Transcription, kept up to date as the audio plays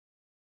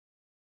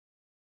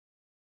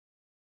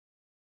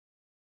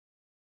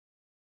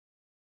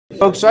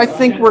Folks, so I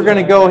think we're going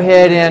to go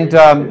ahead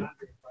and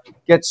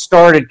get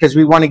started because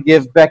we want to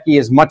give Becky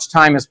as much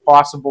time as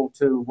possible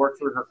to work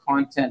through her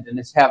content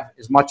and have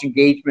as much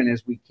engagement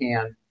as we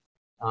can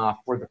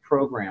for the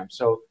program.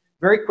 So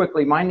very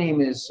quickly, my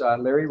name is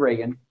Larry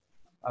Reagan.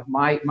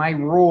 My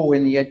role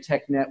in the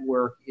EdTech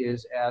Network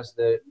is as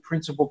the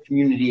principal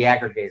community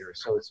aggregator.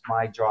 So it's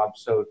my job,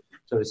 so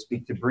to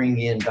speak, to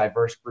bring in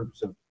diverse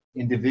groups of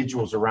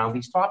individuals around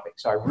these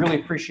topics. So I really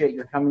appreciate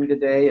your coming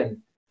today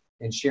and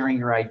sharing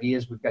your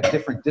ideas. We've got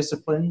different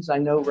disciplines, I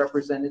know,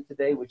 represented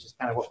today, which is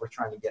kind of what we're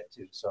trying to get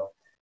to. So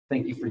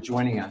thank you for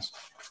joining us.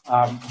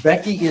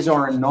 Becky is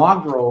our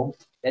inaugural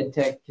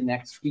EdTech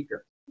Connect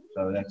speaker.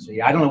 So that's,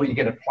 I don't know, you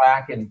get a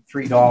plaque and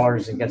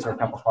 $3 and gets her a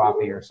cup of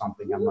coffee or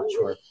something, I'm not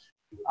sure.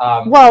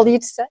 Well,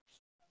 you said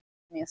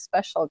me a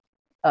special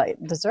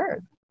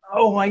dessert.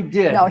 Oh, I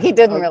did. No, he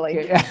didn't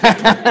really.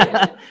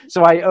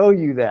 So I owe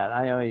you that.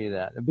 I owe you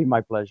that. It'd be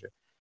my pleasure.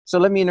 So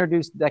let me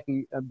introduce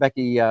Becky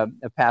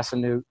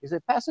Passonneau. Is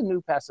it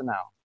Passonneau,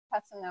 Passonneau?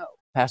 Passonneau.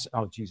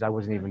 Oh, geez, I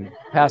wasn't even.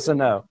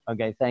 Passonneau.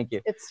 Okay, thank you.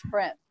 It's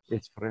French.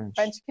 It's French.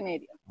 French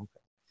Canadian. Okay.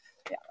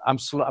 Yeah. I'm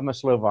a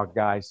Slovak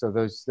guy, so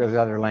those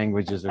other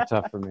languages are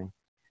tough for me.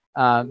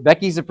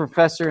 Becky's a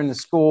professor in the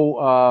School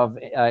of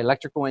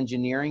Electrical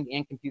Engineering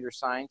and Computer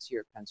Science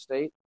here at Penn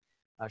State.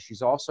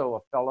 She's also a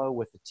fellow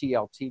with the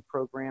TLT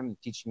program, the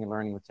Teaching and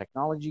Learning with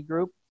Technology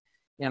group.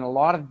 And a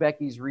lot of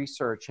Becky's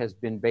research has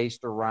been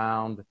based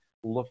around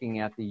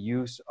looking at the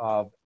use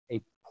of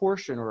a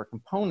portion or a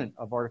component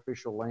of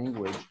artificial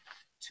language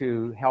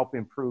to help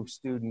improve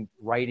student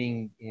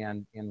writing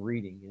and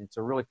reading. And it's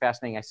a really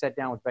fascinating. I sat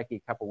down with Becky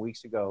a couple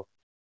weeks ago,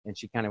 and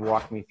she kind of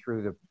walked me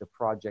through the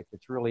project.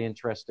 It's really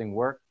interesting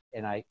work,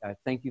 and I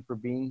thank you for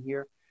being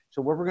here.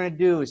 So what we're going to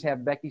do is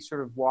have Becky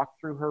sort of walk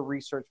through her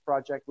research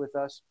project with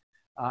us.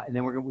 And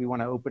then we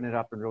want to open it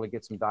up and really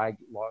get some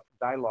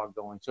dialogue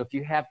going. So if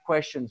you have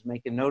questions,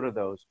 make a note of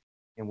those,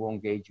 and we'll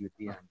engage you at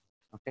the end.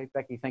 Okay,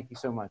 Becky, thank you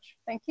so much.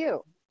 Thank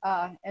you.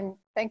 And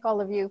thank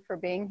all of you for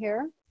being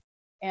here.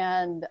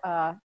 And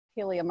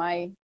Haley, am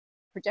I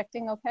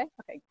projecting okay?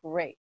 Okay,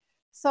 great.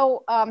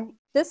 So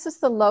this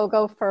is the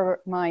logo for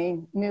my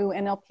new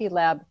NLP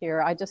lab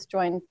here. I just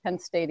joined Penn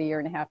State a year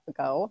and a half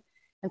ago.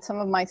 And some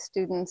of my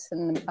students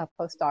and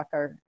postdoc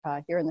are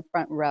here in the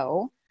front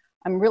row.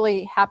 I'm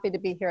really happy to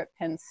be here at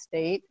Penn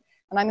State,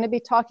 and I'm going to be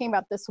talking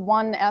about this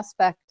one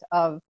aspect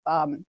of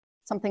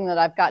something that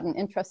I've gotten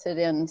interested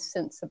in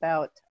since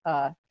about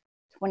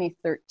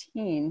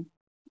 2013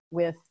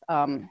 with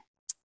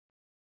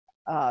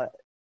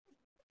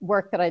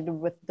work that I did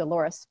with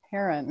Dolores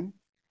Perrin.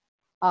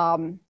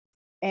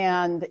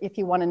 And if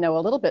you want to know a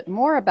little bit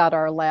more about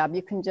our lab,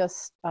 you can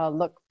just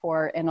look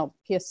for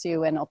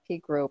PSU NLP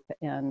group,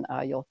 and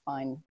you'll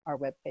find our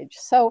webpage.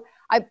 So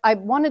I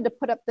wanted to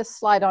put up this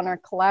slide on our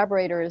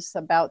collaborators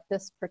about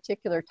this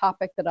particular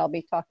topic that I'll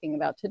be talking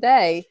about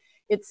today.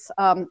 It's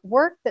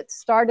work that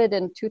started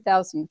in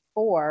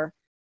 2004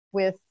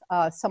 with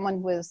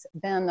someone who has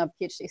been a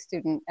PhD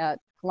student at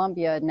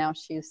Columbia, and now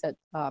she's at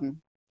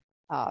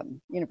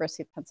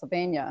University of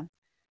Pennsylvania.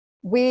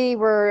 We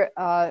were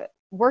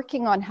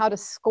working on how to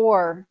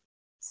score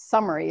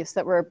summaries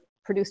that were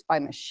produced by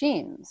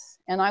machines.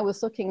 And I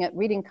was looking at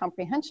reading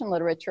comprehension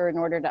literature in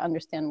order to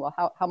understand, well,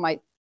 how might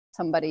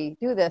somebody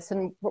do this?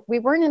 And we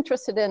weren't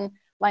interested in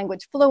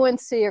language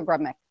fluency or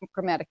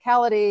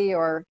grammaticality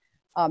or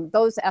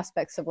those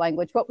aspects of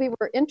language. What we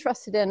were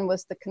interested in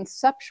was the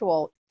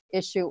conceptual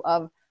issue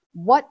of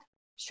what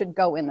should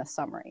go in the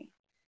summary.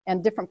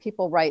 And different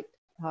people write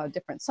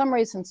different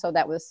summaries, and so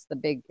that was the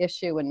big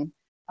issue. And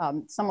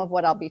some of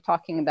what I'll be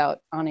talking about,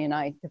 Ani and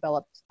I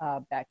developed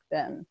back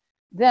then.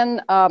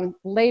 Then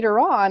later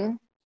on,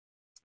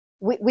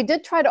 we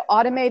did try to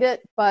automate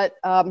it, but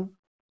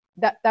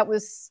that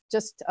was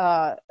just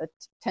a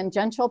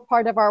tangential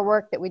part of our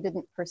work that we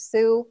didn't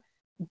pursue.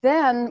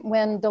 Then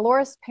when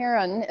Dolores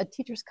Perrin at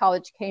Teachers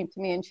College came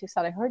to me and she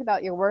said, I heard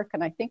about your work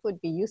and I think it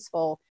would be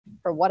useful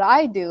for what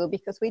I do,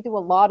 because we do a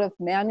lot of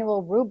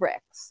manual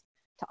rubrics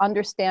to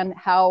understand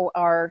how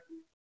our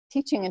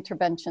teaching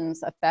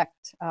interventions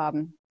affect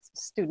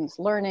students'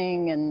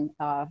 learning and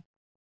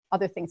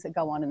other things that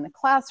go on in the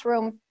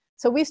classroom.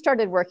 So we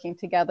started working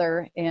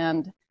together,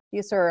 and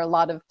these are a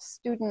lot of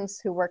students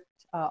who worked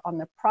on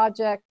the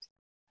project.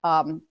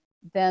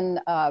 Then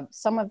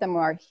some of them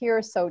are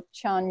here. So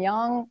Chan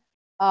Yang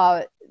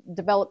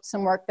developed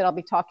some work that I'll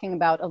be talking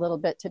about a little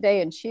bit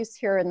today, and she's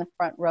here in the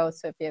front row.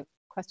 So if you have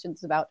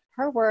questions about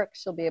her work,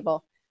 she'll be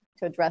able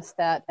to address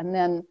that. And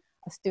then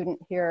a student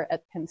here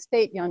at Penn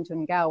State,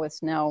 Yanjun Gao,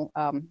 is now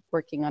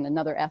working on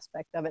another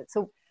aspect of it.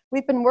 So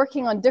we've been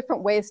working on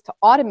different ways to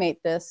automate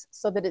this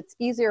so that it's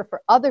easier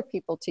for other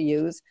people to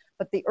use,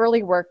 but the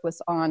early work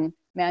was on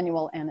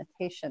manual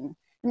annotation.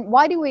 And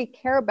why do we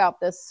care about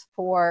this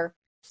for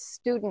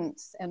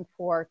students and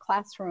for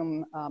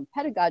classroom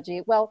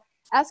pedagogy? Well,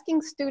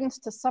 asking students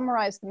to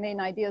summarize the main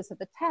ideas of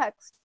the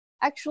text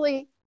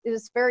actually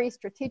is very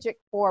strategic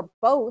for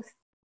both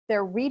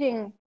their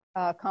reading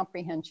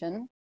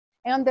comprehension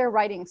and their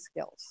writing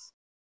skills.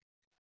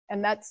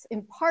 And that's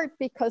in part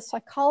because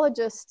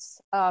psychologists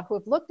who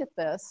have looked at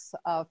this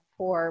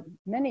for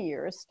many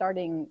years,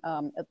 starting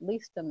at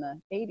least in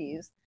the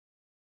 80s,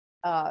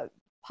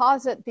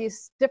 posit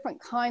these different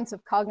kinds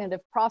of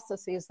cognitive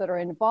processes that are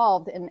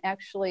involved in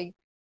actually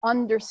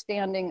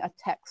understanding a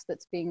text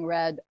that's being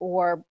read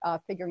or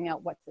figuring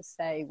out what to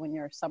say when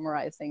you're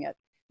summarizing it.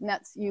 And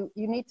that's, you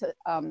need to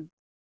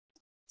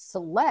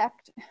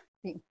select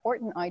the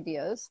important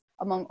ideas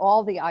among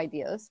all the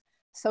ideas.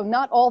 So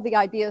not all the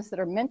ideas that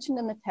are mentioned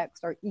in the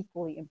text are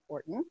equally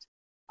important.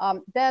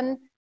 Then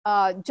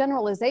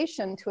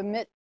generalization to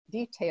omit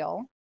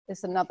detail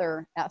is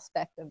another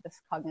aspect of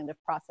this cognitive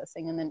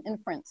processing, and then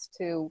inference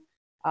to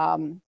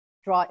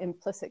draw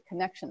implicit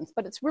connections.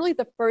 But it's really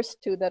the first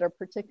two that are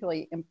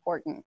particularly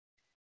important.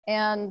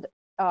 And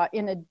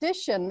in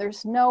addition,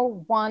 there's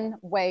no one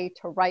way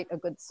to write a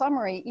good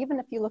summary, even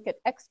if you look at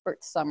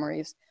expert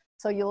summaries.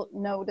 So you'll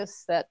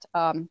notice that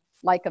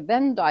like a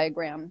Venn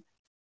diagram,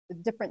 the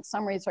different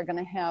summaries are going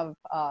to have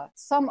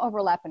some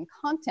overlap in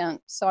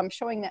content. So I'm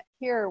showing that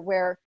here,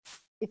 where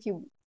if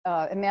you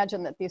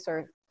imagine that these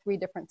are 3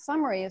 different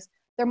summaries,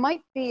 there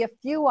might be a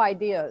few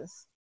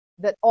ideas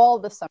that all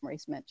the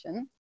summaries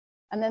mention,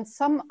 and then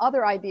some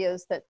other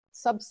ideas that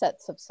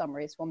subsets of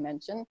summaries will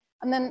mention,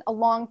 and then a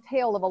long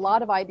tail of a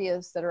lot of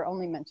ideas that are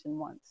only mentioned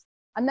once.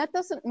 And that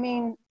doesn't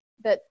mean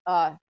that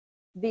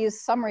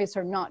these summaries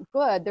are not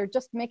good. They're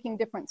just making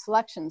different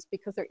selections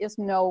because there is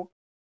no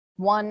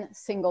one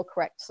single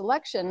correct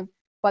selection,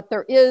 but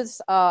there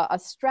is a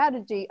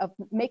strategy of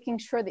making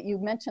sure that you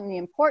mention the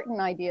important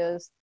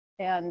ideas,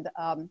 and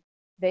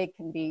they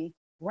can be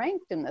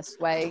ranked in this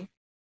way.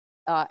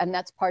 And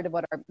that's part of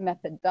what our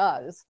method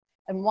does.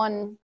 And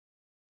one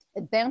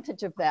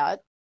advantage of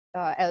that,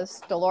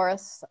 as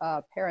Dolores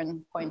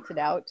Perrin pointed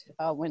out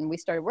when we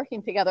started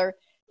working together,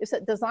 is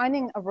that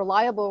designing a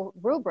reliable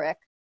rubric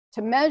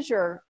to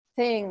measure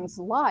things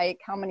like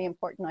how many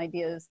important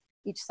ideas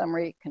each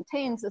summary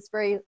contains is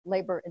very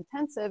labor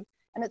intensive,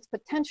 and it's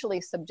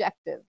potentially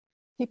subjective.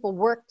 People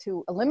work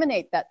to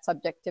eliminate that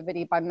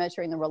subjectivity by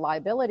measuring the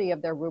reliability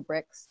of their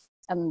rubrics,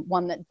 and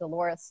one that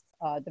Dolores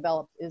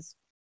developed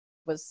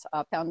was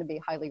found to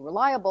be highly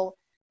reliable.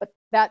 But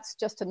that's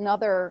just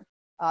another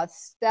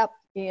step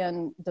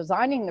in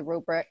designing the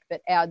rubric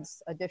that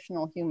adds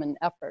additional human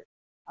effort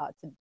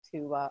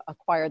to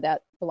acquire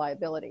that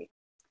reliability.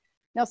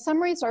 Now,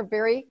 summaries are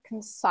very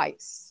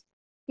concise.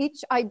 Each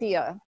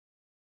idea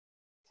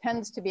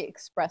tends to be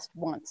expressed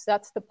once.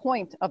 That's the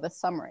point of a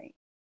summary.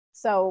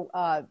 So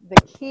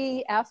the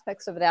key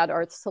aspects of that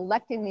are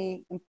selecting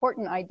the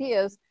important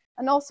ideas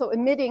and also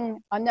omitting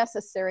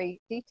unnecessary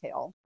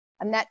detail.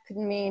 And that could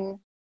mean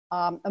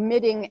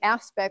omitting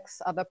aspects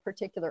of a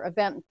particular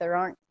event that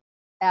aren't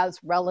as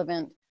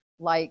relevant,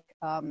 like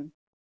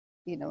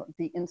you know,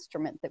 the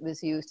instrument that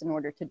was used in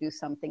order to do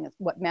something.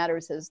 What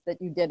matters is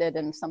that you did it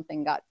and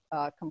something got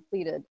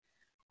completed.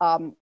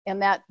 And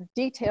that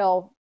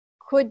detail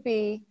could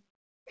be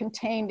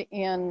contained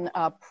in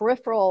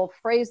peripheral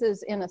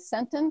phrases in a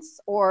sentence,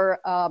 or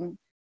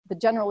the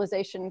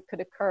generalization could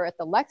occur at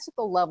the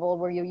lexical level,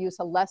 where you use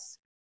a less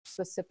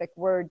specific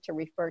word to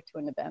refer to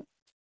an event.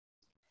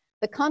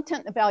 The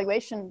content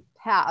evaluation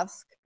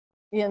task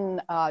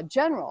in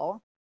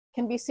general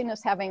can be seen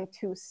as having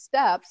 2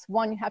 steps.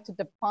 One, you have to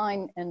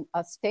define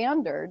a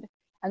standard,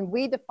 and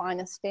we define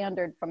a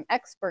standard from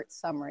expert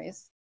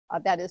summaries.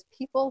 That is,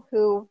 people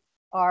who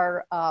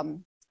are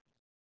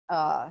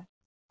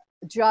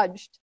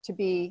judged to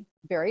be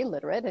very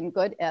literate and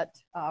good at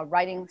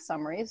writing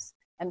summaries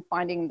and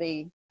finding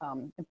the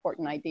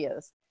important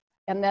ideas.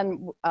 And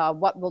then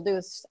what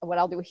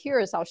I'll do here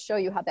is I'll show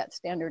you how that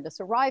standard is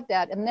arrived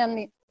at. And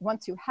then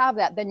once you have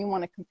that, then you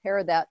want to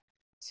compare that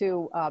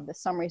to the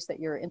summaries that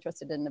you're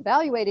interested in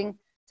evaluating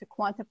to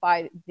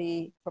quantify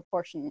the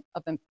proportion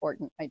of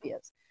important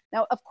ideas.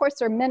 Now, of course,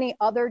 there are many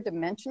other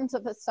dimensions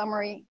of a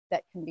summary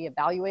that can be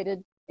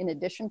evaluated in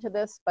addition to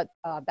this, but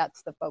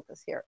that's the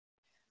focus here.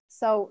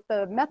 So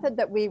the method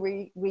that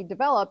we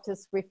developed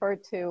is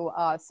referred to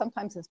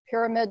sometimes as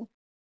pyramid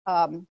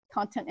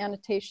content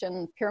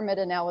annotation, pyramid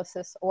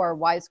analysis, or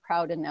wise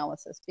crowd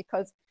analysis,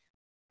 because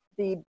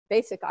the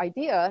basic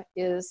idea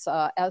is,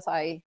 as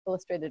I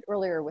illustrated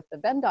earlier with the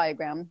Venn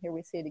diagram, here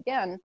we see it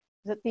again,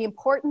 that the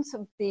importance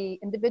of the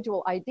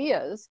individual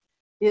ideas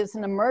is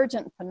an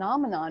emergent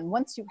phenomenon.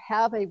 Once you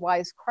have a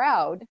wise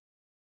crowd,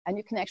 and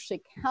you can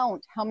actually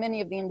count how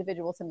many of the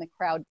individuals in the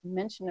crowd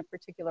mention a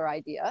particular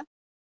idea,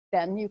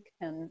 then you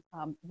can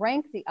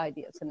rank the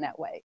ideas in that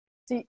way.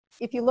 So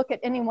if you look at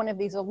any one of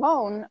these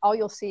alone, all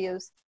you'll see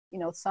is, you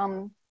know,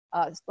 some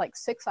like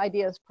 6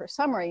 ideas per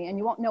summary, and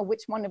you won't know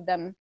which one of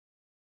them,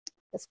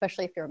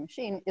 especially if you're a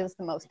machine, is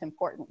the most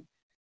important.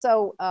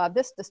 So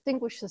this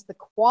distinguishes the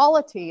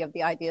quality of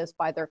the ideas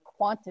by their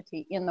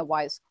quantity in the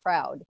wise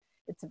crowd.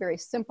 It's a very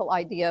simple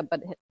idea,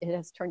 but it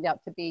has turned out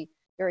to be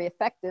very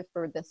effective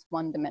for this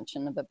one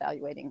dimension of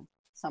evaluating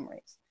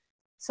summaries.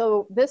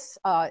 So this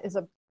is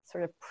a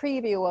sort of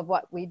preview of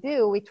what we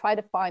do. We try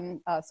to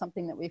find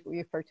something that we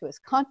refer to as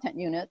content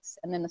units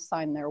and then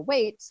assign their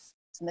weights.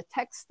 And the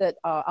text that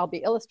I'll be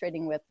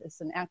illustrating with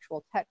is an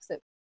actual text that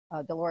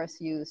Dolores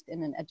used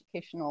in an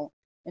educational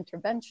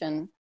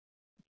intervention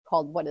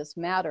called What is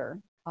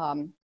Matter?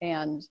 I'm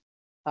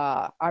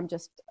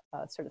just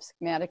sort of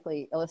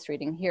schematically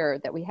illustrating here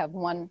that we have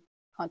one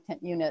content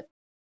unit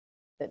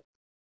that,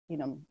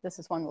 this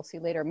is one we'll see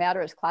later.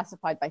 Matter is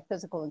classified by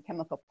physical and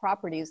chemical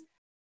properties.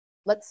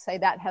 Let's say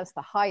that has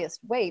the highest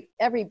weight.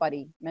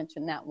 Everybody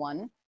mentioned that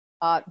one.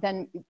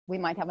 Then we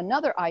might have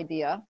another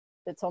idea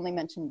that's only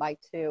mentioned by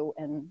 2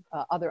 and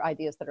other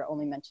ideas that are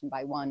only mentioned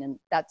by 1. And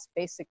that's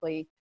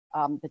basically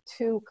the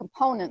 2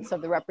 components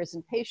of the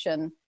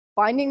representation,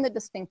 finding the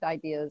distinct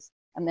ideas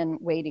and then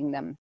weighting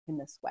them in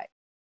this way.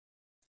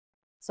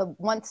 So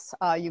once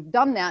you've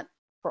done that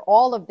for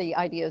all of the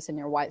ideas in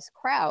your WISE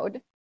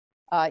crowd,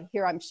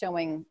 here I'm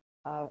showing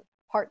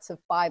parts of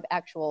 5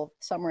 actual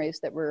summaries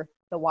that were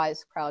the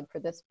WISE crowd for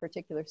this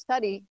particular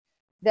study,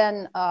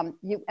 then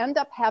you end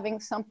up having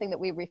something that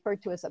we refer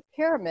to as a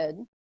pyramid,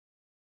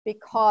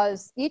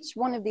 because each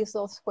one of these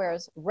little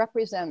squares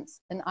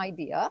represents an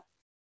idea,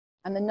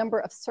 and the number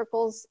of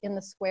circles in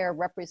the square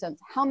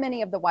represents how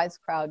many of the WISE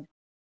crowd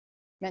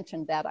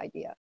mentioned that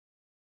idea.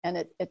 And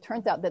it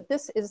turns out that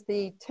this is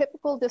the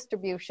typical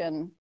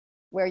distribution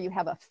where you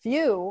have a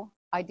few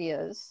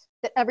ideas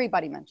that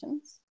everybody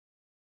mentions,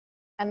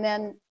 and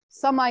then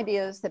some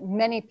ideas that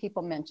many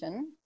people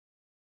mention.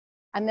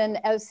 And then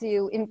as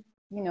you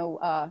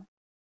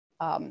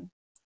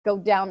go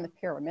down the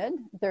pyramid,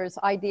 there's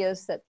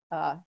ideas that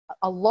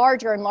a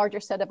larger and larger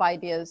set of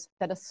ideas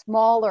that a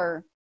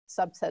smaller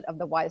subset of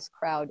the WISE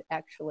crowd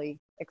actually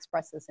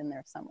expresses in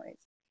their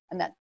summaries.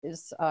 And that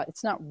is,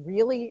 it's not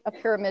really a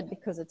pyramid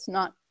because it's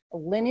not a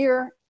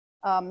linear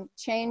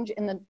change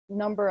in the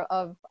number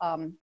of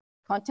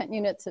content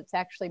units. It's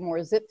actually more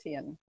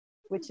Zipfian,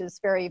 which is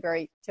very,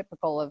 very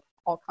typical of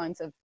all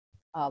kinds of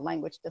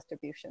language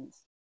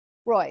distributions.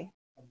 Roy.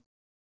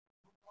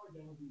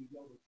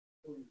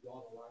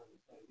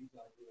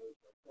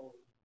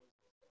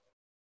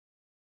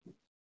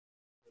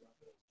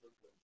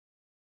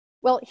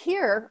 Well,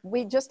 here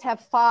we just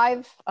have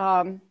 5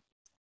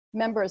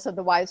 members of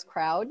the WISE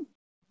crowd.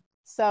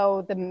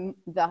 So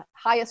the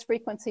highest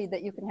frequency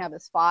that you can have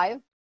is 5,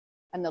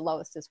 and the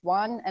lowest is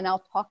 1. And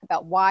I'll talk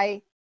about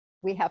why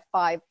we have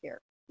 5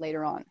 here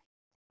later on.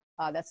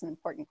 That's an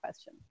important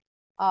question.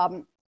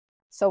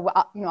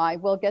 I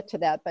will get to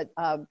that, but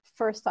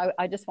first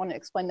I just want to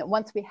explain that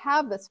once we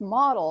have this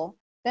model,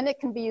 then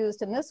it can be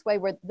used in this way,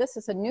 where this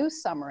is a new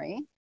summary,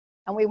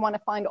 and we want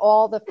to find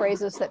all the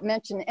phrases that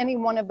mention any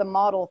one of the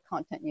model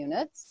content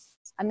units.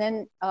 And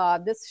then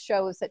this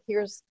shows that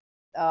here's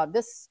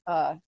this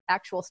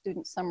actual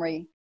student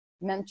summary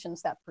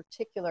mentions that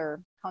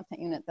particular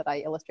content unit that I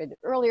illustrated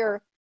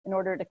earlier. In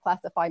order to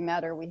classify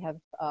matter, we have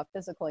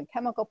physical and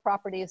chemical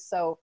properties.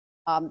 So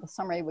the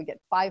summary would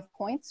get 5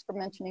 points for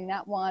mentioning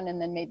that one,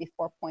 and then maybe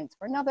 4 points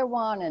for another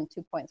one, and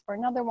 2 points for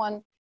another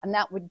one. And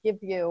that would give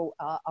you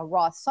a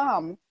raw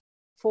sum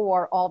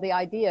for all the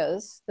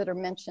ideas that are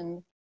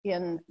mentioned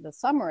in the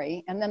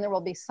summary. And then there will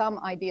be some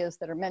ideas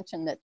that are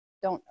mentioned that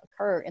don't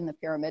occur in the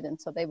pyramid, and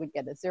so they would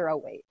get a 0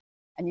 weight.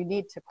 And you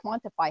need to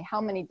quantify how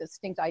many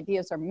distinct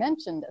ideas are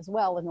mentioned as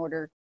well in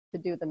order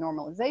to do the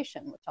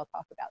normalization, which I'll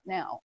talk about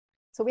now.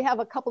 So we have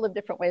a couple of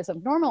different ways of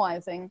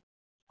normalizing.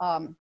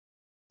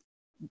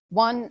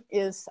 One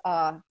is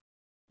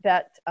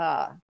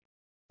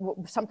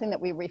something that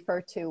we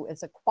refer to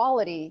as a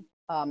quality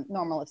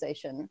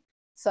normalization.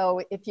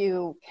 So if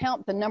you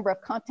count the number of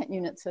content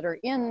units that are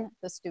in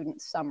the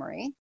student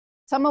summary,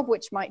 some of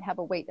which might have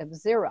a weight of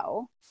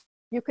 0,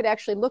 you could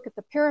actually look at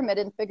the pyramid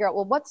and figure out,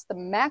 well, what's the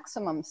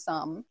maximum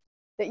sum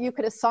that you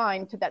could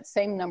assign to that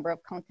same number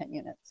of content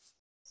units?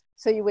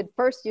 So you would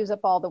first use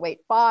up all the weight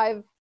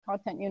 5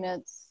 content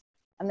units,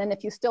 and then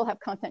if you still have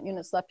content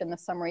units left in the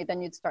summary,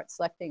 then you'd start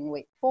selecting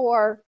weight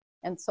 4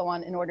 and so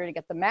on in order to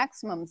get the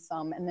maximum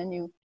sum, and then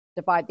you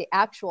divide the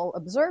actual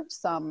observed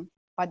sum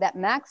by that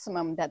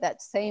maximum that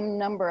that same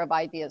number of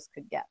ideas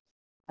could get.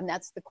 And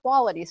that's the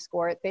quality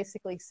score. It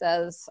basically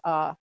says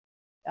to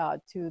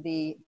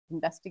the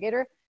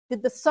investigator,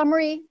 did the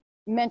summary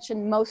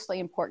mention mostly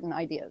important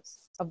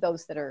ideas of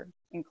those that are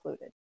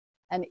included?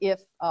 And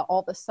if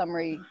all the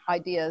summary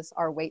ideas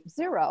are weight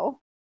 0,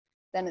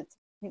 then it's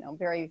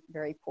very,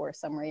 very poor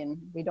summary, and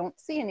we don't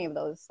see any of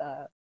those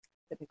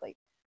typically.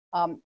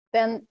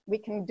 Then we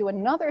can do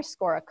another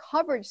score, a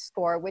coverage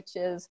score, which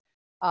is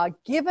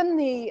given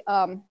the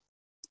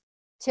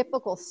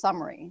typical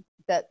summary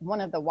that one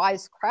of the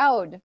WISE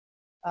crowd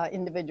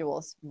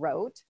individuals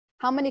wrote,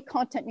 how many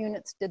content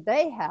units did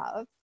they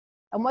have?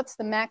 And what's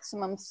the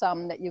maximum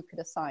sum that you could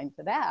assign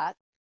to that?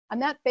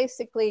 And that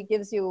basically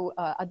gives you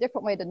a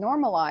different way to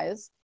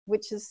normalize,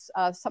 which is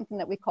something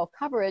that we call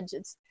coverage.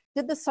 It's,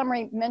 did the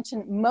summary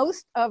mention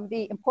most of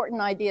the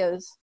important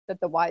ideas that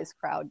the WISE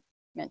crowd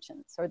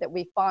mentions, or that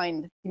we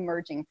find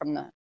emerging from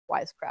the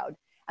WISE crowd?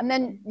 And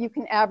then you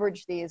can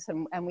average these,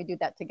 and we do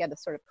that to get a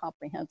sort of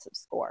comprehensive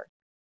score.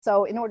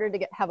 So in order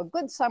to have a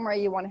good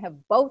summary, you want to have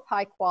both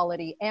high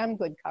quality and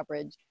good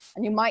coverage.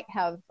 And you might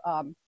have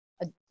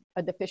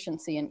a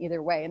deficiency in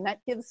either way. And that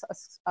gives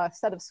us a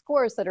set of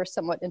scores that are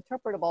somewhat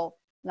interpretable,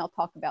 and I'll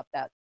talk about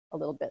that a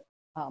little bit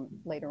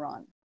later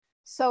on.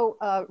 So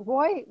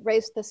Roy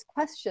raised this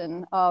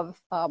question of,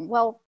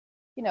 well,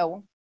 you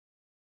know,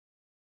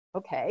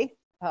 okay,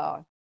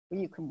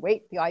 you can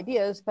weight the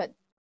ideas, but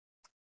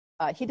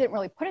he didn't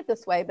really put it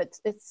this way, but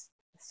it's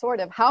sort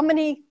of, how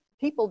many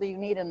people do you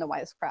need in the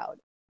wise crowd?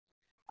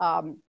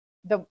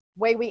 The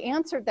way we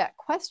answered that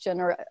question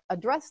or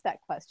addressed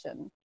that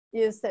question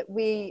is that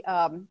we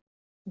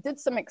did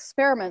some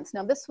experiments.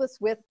 Now, this was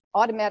with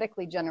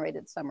automatically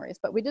generated summaries,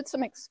 but we did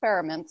some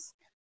experiments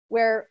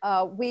where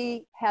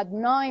we had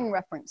 9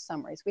 reference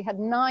summaries. We had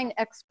 9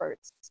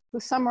 experts who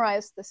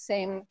summarized the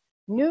same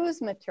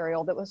news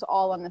material that was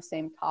all on the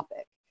same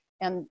topic.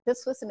 And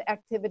this was an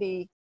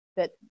activity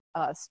that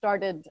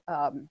started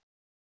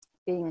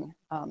being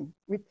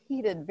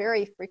repeated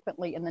very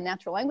frequently in the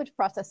natural language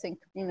processing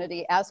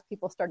community as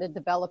people started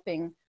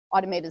developing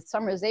automated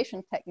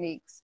summarization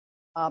techniques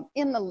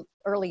in the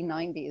early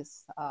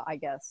 90s, I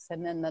guess.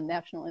 And then the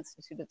National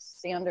Institute of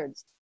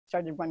Standards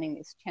started running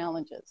these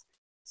challenges.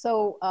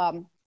 So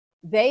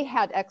they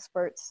had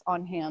experts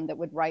on hand that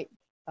would write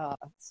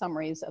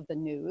summaries of the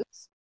news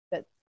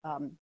that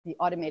the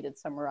automated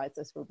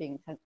summarizers were being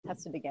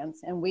tested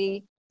against. And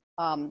we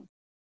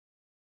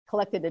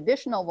collected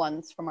additional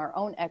ones from our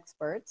own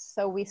experts.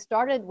 So we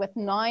started with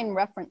 9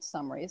 reference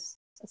summaries,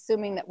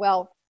 assuming that,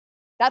 well,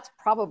 that's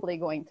probably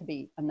going to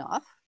be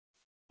enough.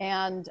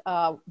 And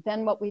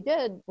then what we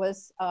did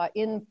was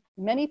in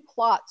many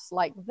plots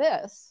like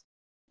this,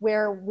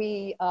 where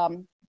we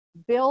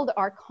build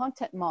our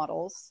content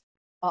models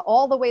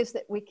all the ways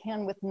that we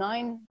can with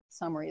 9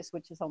 summaries,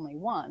 which is only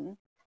 1,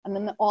 and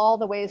then all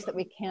the ways that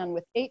we can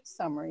with 8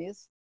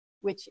 summaries,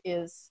 which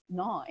is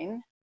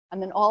 9,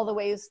 and then all the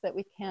ways that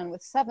we can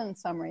with 7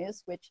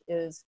 summaries, which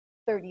is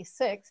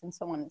 36, and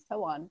so on and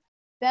so on.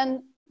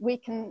 Then we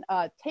can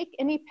take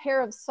any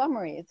pair of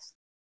summaries,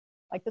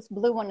 like this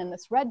blue one and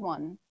this red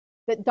one,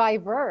 that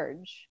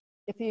diverge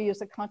if you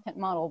use a content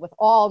model with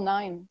all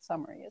 9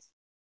 summaries,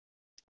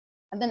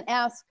 and then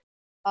ask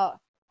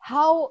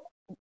how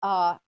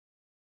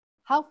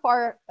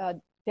far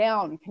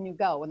down can you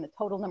go in the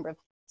total number of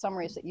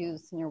summaries that you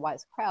use in your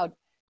wise crowd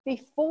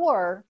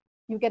before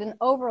you get an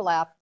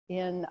overlap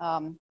in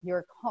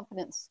your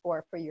confidence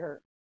score for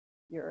your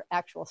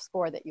actual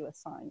score that you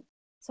assign.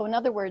 So in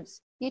other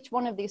words, each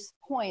one of these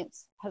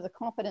points has a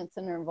confidence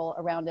interval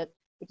around it,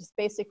 which is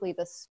basically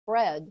the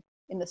spread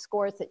in the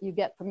scores that you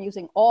get from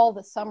using all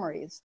the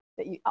summaries,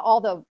 all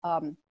the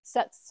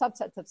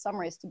subsets of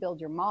summaries to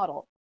build your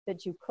model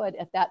that you could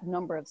at that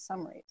number of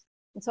summaries.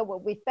 And so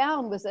what we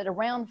found was that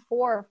around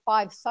 4 or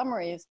 5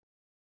 summaries,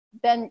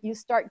 then you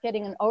start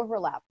getting an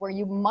overlap where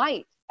you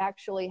might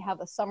actually have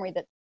a summary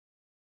that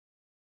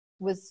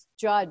was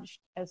judged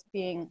as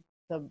being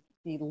the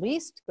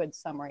least good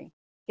summary,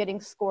 getting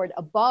scored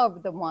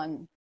above the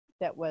one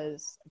that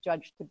was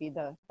judged to be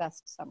the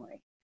best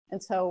summary.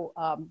 And so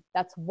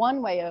that's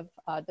one way of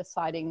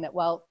deciding that,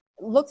 well,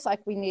 it looks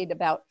like we need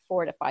about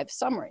 4 to 5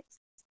 summaries.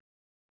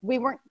 We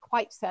weren't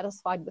quite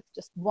satisfied with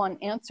just one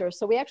answer,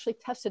 so we actually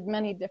tested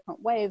many different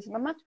ways. And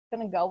I'm not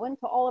going to go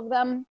into all of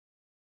them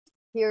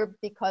here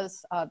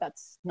because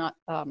that's not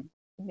the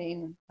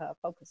main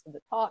focus of the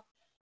talk.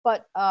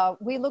 But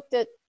we looked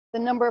at the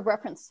number of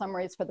reference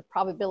summaries for the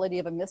probability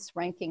of a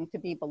misranking to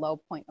be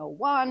below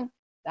 0.01.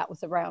 That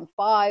was around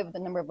 5. The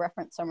number of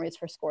reference summaries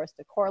for scores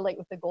to correlate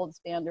with the gold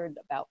standard,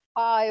 about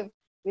 5.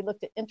 We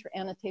looked at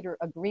inter-annotator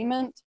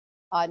agreement.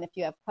 And if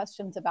you have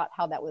questions about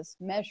how that was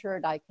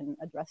measured, I can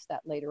address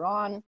that later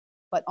on.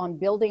 But on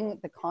building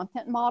the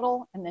content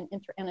model and then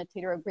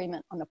inter-annotator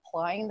agreement on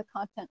applying the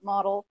content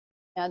model,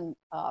 and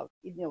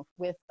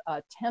with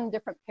 10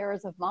 different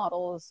pairs of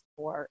models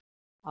or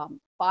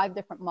 5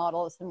 different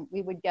models, and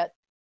we would get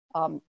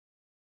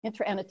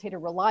inter-annotator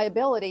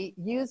reliability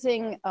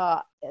using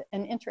an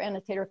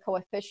inter-annotator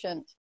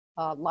coefficient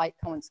like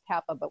Cohen's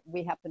kappa, but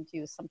we happen to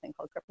use something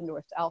called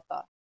Krippendorf's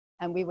alpha,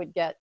 and we would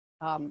get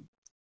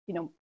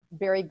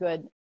very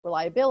good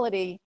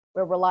reliability,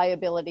 where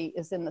reliability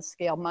is in the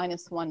scale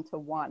 -1 to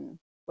 1,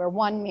 where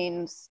 1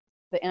 means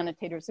the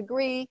annotators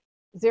agree,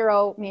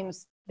 0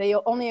 means they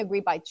only agree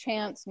by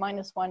chance,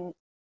 -1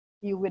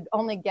 you would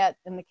only get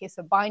in the case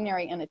of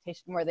binary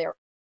annotation where they're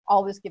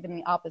always given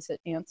the opposite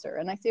answer.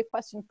 And I see a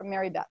question from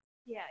Mary Beth.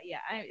 Yeah,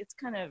 it's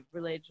kind of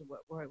related to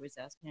what Roy was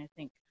asking, I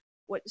think.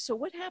 So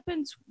what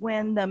happens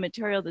when the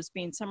material that's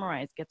being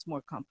summarized gets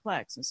more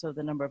complex, and so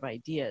the number of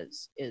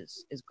ideas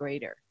is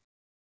greater?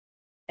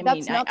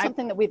 That's not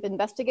something that we've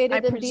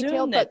investigated in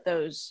detail. But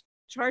those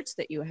charts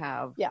that you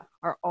have yeah,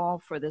 are all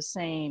for the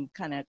same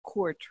kind of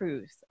core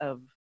truth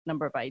of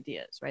number of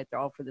ideas, right? They're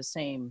all for the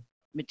same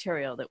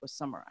material that was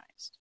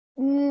summarized.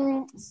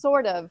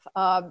 Sort of.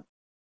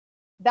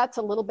 That's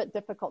a little bit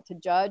difficult to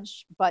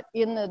judge, but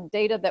in the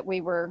data that we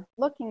were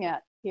looking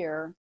at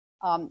here,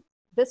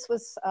 this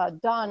was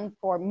done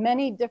for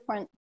many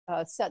different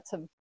sets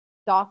of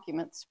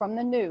documents from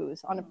the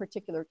news on a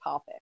particular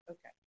topic.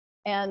 Okay.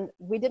 And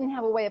we didn't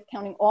have a way of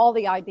counting all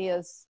the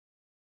ideas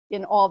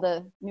in all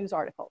the news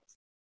articles.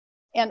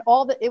 And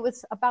it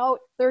was about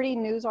 30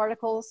 news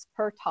articles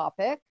per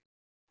topic,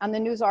 and the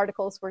news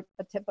articles were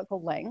a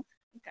typical length.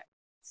 Okay.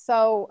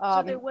 So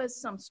there was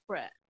some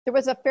spread. There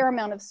was a fair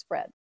amount of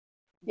spread,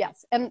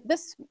 yes. And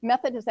this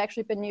method has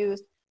actually been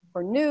used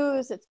for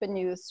news, it's been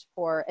used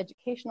for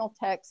educational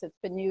texts, it's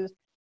been used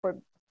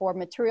for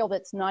material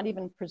that's not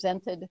even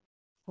presented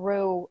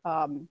through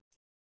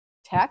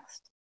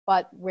text,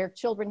 but where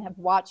children have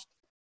watched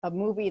a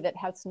movie that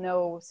has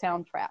no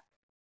soundtrack.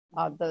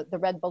 The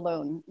red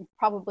balloon.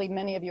 Probably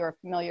many of you are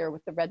familiar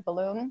with the red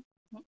balloon.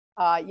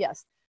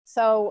 Yes.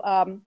 So,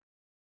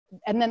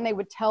 and then they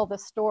would tell the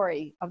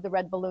story of the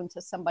red balloon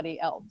to somebody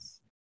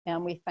else.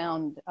 And we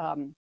found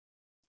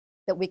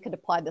that we could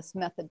apply this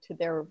method to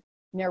their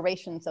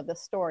narrations of the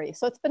story.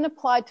 So it's been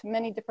applied to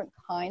many different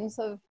kinds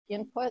of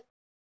input.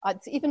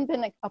 It's even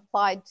been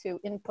applied to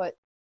input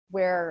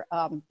where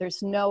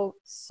there's no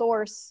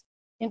source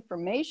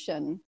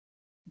information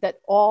that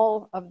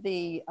all of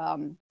the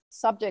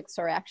subjects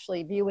are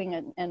actually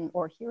viewing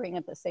or hearing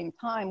at the same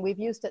time. We've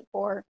used it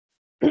for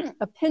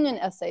opinion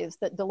essays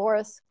that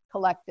Dolores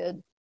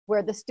collected,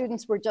 where the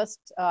students were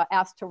just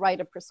asked to write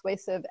a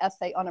persuasive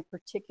essay on a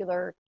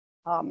particular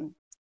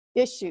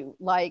issue,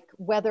 like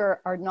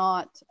whether or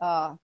not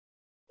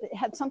it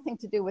had something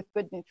to do with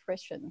good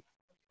nutrition.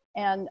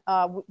 And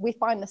we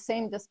find the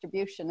same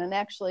distribution. And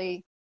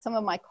actually, some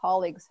of my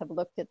colleagues have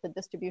looked at the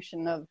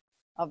distribution of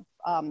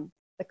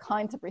the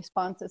kinds of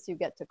responses you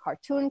get to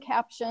cartoon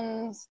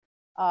captions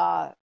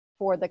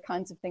for the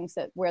kinds of things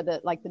that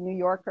like the New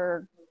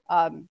Yorker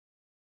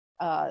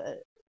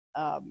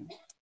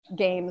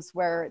games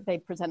where they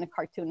present a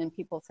cartoon and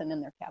people send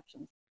in their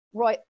captions.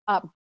 Roy,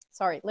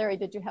 sorry, Larry,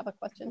 did you have a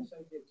question? Yes,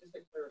 I did. Just a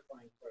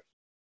clarifying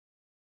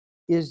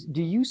question.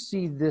 Do you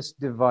see this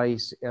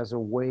device as a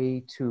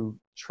way to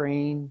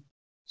train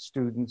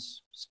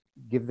students,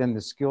 give them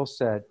the skill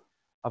set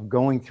of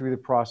going through the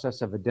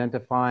process of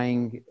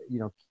identifying,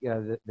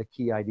 the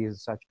key ideas and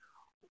such,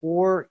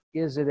 or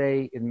is it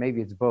and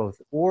maybe it's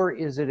both, or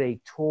is it a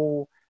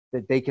tool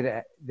that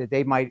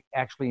they might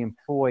actually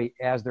employ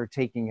as they're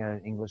taking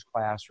an English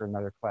class or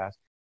another class?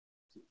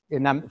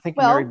 And I'm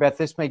thinking, Mary Beth,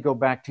 this may go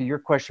back to your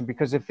question,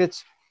 because if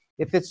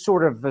it's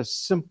sort of a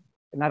simple,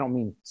 and I don't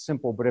mean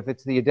simple, but if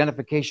it's the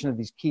identification of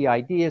these key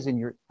ideas and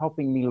you're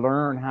helping me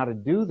learn how to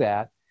do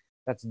that,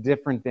 that's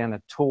different than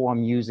a tool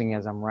I'm using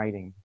as I'm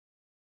writing.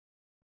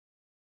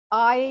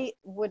 I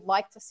would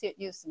like to see it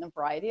used in a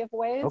variety of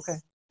ways. Okay.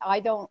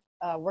 I don't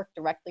work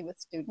directly with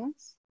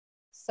students.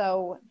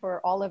 So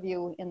for all of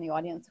you in the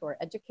audience who are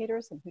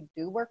educators and who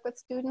do work with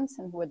students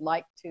and who would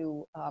like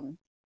to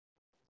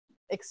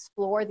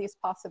explore these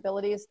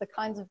possibilities, the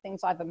kinds of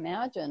things I've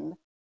imagined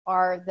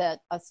are that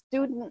a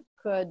student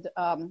could,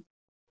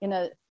 in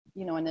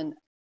an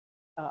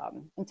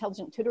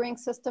intelligent tutoring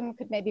system,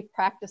 could maybe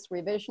practice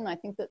revision. I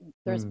think that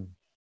there's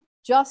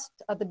just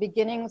the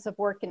beginnings of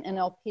work in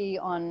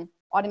NLP on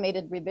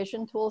automated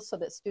revision tools so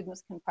that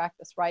students can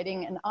practice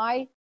writing. And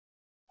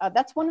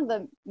that's one of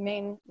the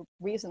main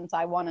reasons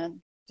I want to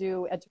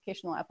do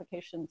educational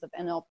applications of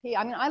NLP.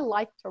 I mean, I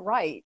like to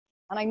write,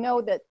 and I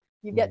know that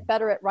you get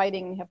better at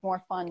writing, you have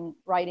more fun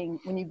writing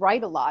when you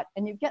write a lot,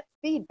 and you get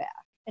feedback.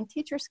 And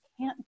teachers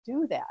can't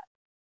do that.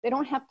 They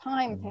don't have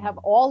time to have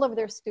all of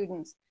their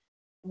students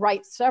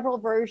write several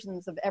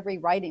versions of every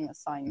writing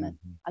assignment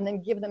and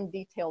then give them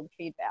detailed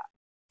feedback.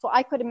 So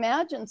I could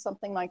imagine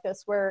something like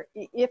this where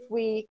if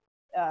we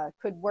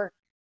could work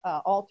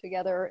all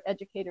together,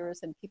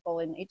 educators and people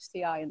in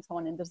HCI and so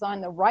on, and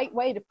design the right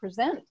way to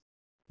present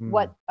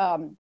what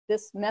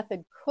this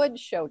method could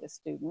show to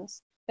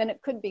students, then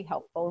it could be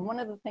helpful. And one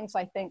of the things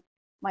I think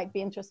might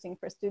be interesting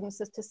for students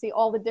is to see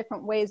all the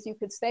different ways you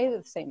could say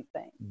the same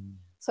thing.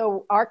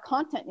 So our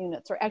content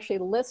units are actually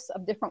lists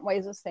of different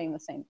ways of saying the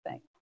same thing.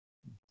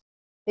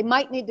 They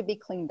might need to be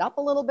cleaned up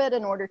a little bit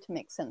in order to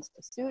make sense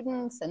to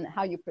students, and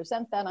how you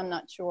present that, I'm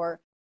not sure.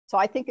 So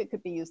I think it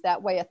could be used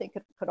that way. I think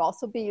it could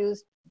also be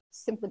used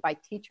simply by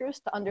teachers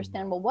to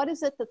understand, well, what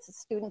is it that the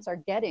students are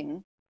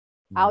getting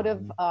out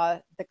of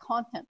the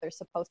content they're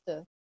supposed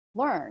to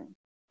learn?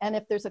 And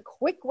if there's a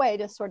quick way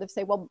to sort of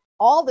say, well,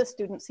 all the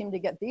students seem to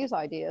get these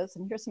ideas,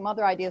 and here's some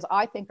other ideas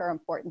I think are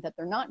important that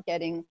they're not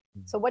getting.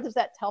 So what does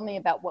that tell me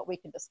about what we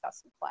can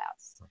discuss in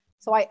class?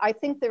 So I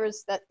think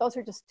those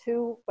are just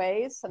two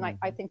ways, and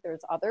I think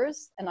there's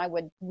others, and I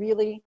would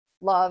really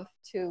love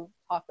to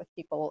talk with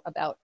people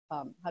about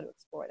how to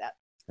explore that.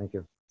 Thank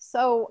you.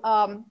 So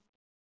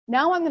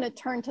now I'm going to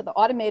turn to the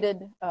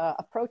automated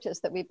approaches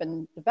that we've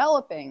been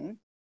developing,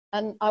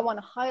 and I want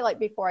to highlight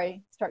before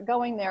I start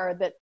going there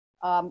that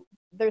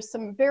there's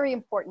some very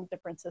important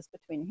differences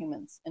between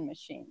humans and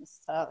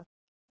machines.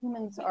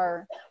 Humans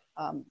are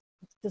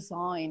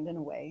designed in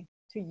a way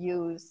to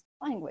use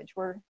language.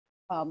 We're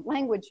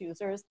language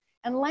users,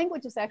 and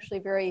language is actually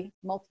very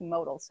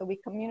multimodal. So we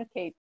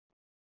communicate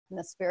in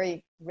this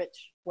very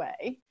rich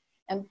way,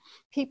 and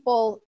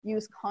people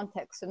use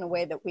context in a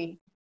way that we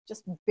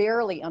just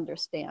barely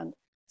understand.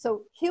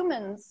 So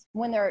humans,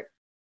 when they're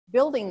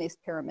building these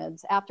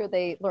pyramids, after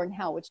they learn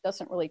how, which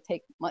doesn't really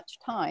take much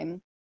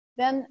time,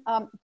 Then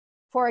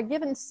for a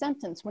given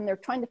sentence, when they're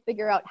trying to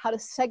figure out how to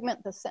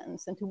segment the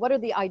sentence into what are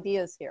the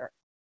ideas here,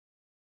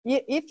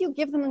 if you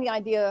give them the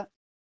idea,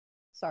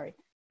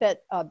 that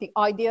the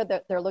idea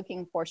that they're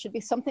looking for should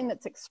be something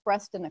that's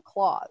expressed in a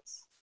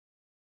clause,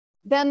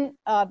 then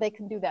they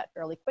can do that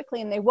fairly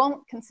quickly, and they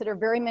won't consider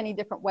very many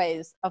different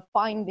ways of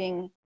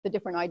finding the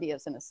different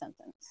ideas in a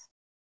sentence.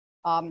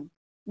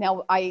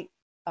 Now, I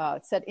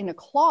said in a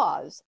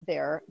clause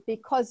there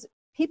because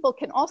people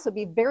can also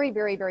be very,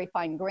 very, very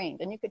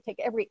fine-grained, and you could take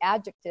every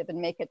adjective and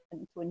make it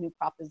into a new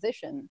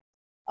proposition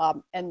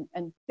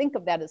and think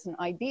of that as an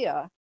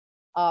idea.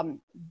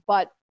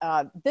 But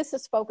this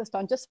is focused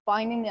on just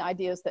finding the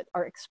ideas that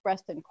are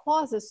expressed in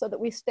clauses so that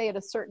we stay at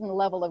a certain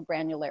level of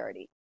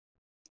granularity,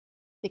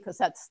 because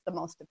that's the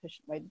most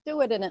efficient way to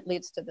do it, and it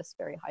leads to this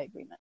very high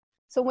agreement.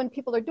 So when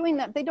people are doing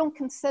that, they don't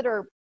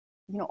consider,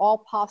 all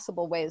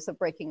possible ways of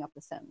breaking up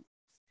the sentence.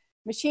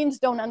 Machines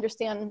don't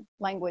understand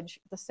language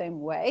the same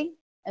way,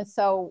 and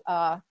so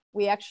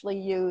we actually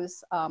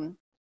use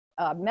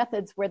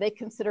methods where they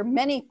consider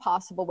many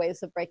possible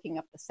ways of breaking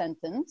up the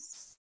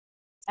sentence,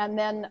 and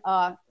then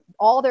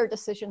all their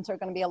decisions are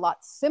going to be a lot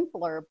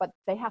simpler, but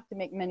they have to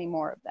make many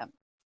more of them.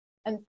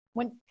 And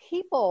when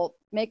people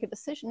make a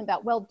decision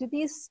about, well, do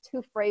these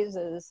two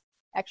phrases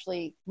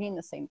actually mean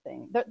the same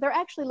thing? They're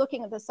actually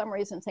looking at the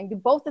summaries and saying, do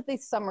both of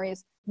these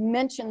summaries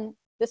mention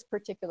this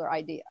particular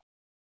idea?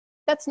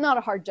 That's not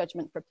a hard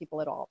judgment for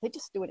people at all. They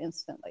just do it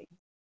instantly.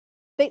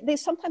 They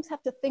sometimes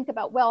have to think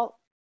about, well,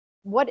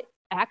 what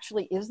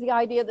actually is the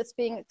idea that's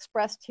being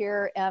expressed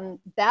here? And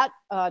that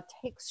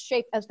takes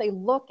shape as they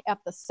look at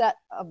the set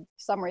of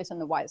summaries in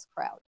the WISE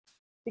crowd,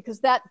 because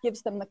that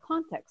gives them the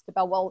context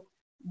about, well,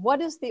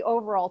 what is the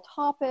overall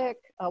topic?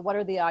 What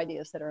are the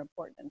ideas that are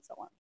important, and so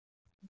on.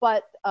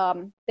 But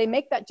they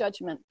make that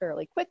judgment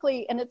fairly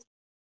quickly, and it's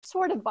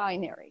sort of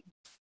binary.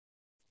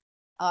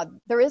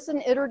 There is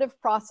an iterative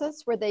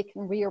process where they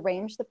can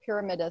rearrange the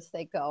pyramid as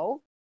they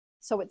go.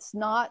 So it's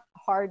not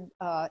hard,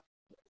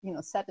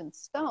 set in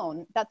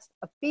stone. That's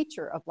a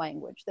feature of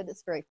language, that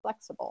it's very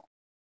flexible.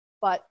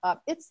 But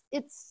it's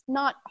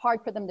not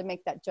hard for them to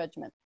make that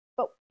judgment.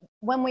 But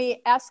when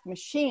we ask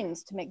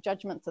machines to make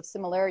judgments of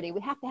similarity,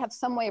 we have to have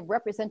some way of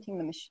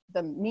representing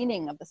the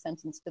meaning of the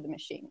sentence to the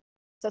machine.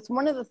 So it's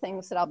one of the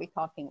things that I'll be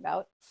talking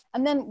about.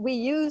 And then we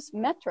use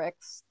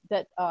metrics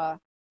that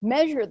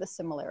measure the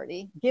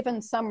similarity given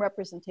some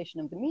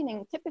representation of the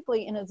meaning,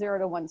 typically in a 0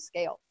 to 1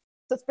 scale.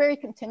 So it's very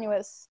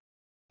continuous.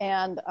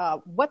 And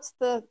what's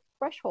the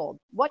threshold?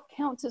 What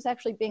counts as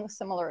actually being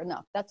similar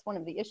enough? That's one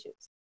of the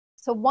issues.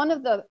 So one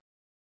of the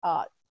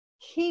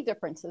key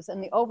differences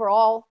and the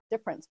overall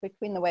difference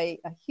between the way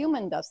a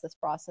human does this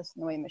process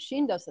and the way a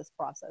machine does this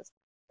process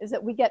is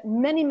that we get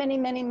many, many,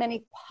 many,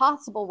 many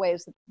possible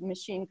ways that the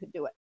machine could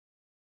do it.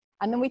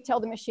 And then we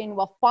tell the machine,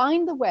 well,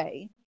 find the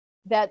way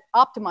that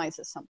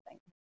optimizes something.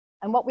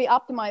 And what we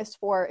optimized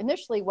for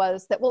initially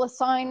was that we'll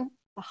assign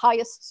the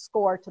highest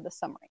score to the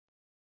summary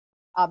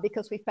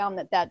because we found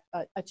that that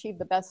achieved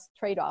the best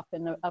trade-off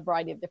in a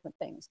variety of different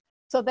things.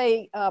 So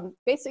they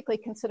basically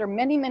consider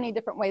many, many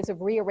different ways of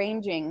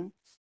rearranging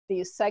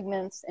these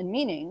segments and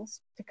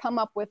meanings to come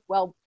up with,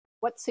 well,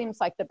 what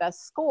seems like the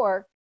best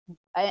score,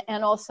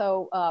 and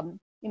also,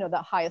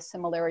 the highest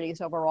similarities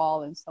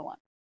overall, and so on.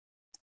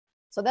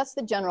 So that's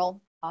the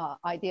general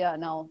idea,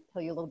 and I'll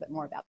tell you a little bit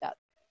more about that.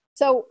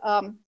 So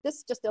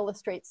this just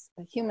illustrates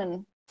a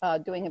human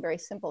doing a very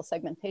simple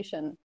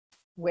segmentation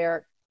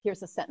where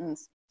here's a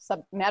sentence.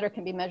 Matter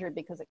can be measured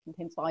because it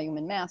contains volume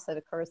and mass that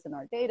occurs in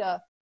our data,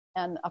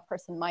 and a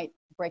person might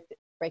break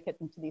it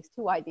into these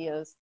two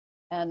ideas.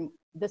 And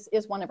this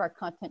is one of our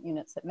content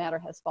units, that matter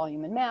has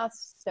volume and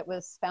mass, that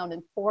was found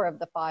in 4 of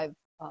the 5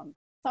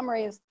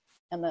 summaries,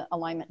 and the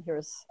alignment here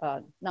is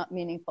not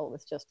meaningful. It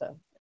was just a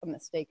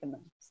mistake in the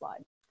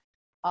slide.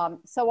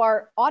 So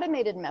our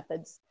automated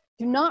methods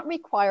do not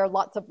require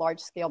lots of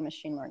large-scale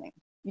machine learning.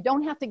 You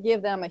don't have to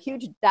give them a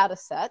huge data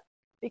set,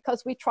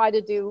 because we try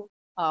to do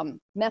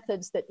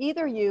methods that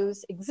either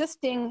use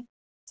existing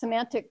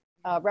semantic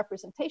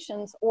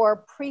representations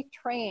or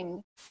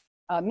pre-trained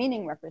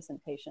meaning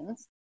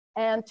representations,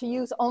 and to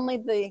use only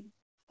the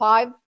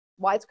 5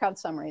 WISE crowd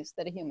summaries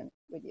that a human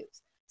would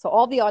use. So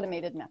all the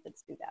automated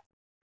methods do that.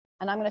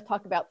 And I'm going to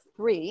talk about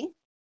 3.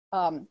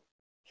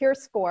 Peer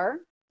score,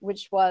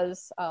 which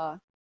was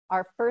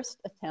our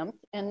first attempt.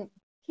 And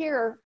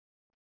here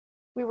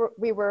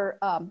we were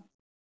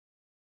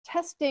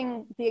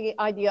testing the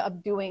idea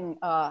of doing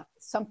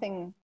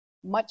something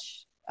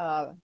much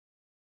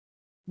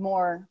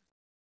more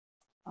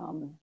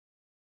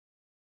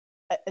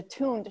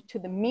attuned to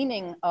the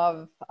meaning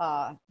of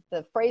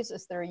the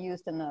phrases that are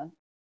used in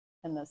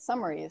the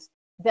summaries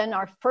than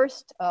our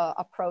first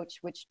approach,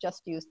 which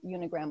just used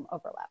unigram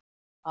overlap.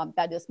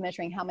 That is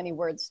measuring how many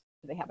words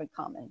do they have in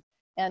common.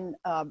 And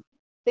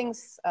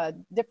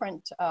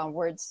different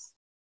words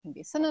can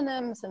be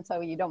synonyms, and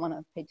so you don't want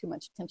to pay too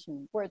much attention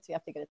to words, you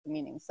have to get at the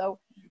meaning. So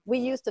we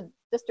used a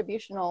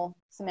distributional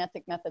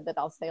semantic method that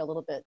I'll say a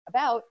little bit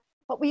about,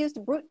 but we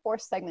used brute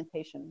force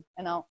segmentation,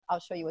 and I'll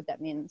show you what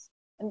that means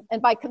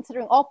And by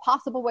considering all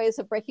possible ways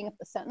of breaking up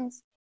the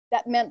sentence,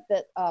 that meant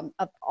that,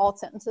 of all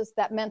sentences,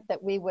 that meant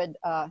that we would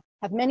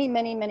have many,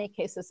 many, many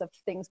cases of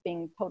things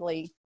being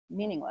totally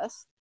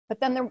meaningless, but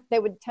then they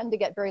would tend to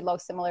get very low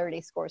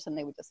similarity scores and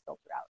they would just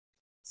filter out.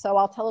 So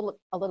I'll tell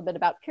a little bit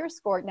about peer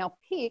score. Now,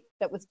 PEAK,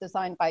 that was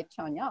designed by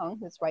Chan Yang,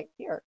 who's right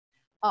here,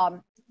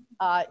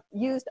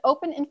 used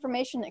open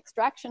information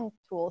extraction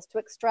tools to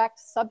extract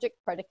subject,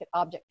 predicate,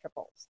 object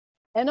triples.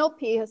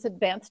 NLP has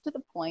advanced to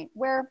the point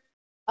where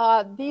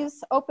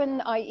these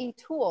open IE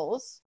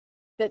tools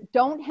that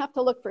don't have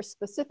to look for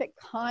specific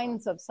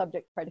kinds of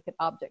subject, predicate,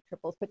 object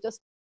triples, but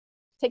just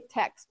take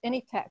text,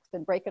 any text,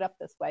 and break it up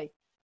this way.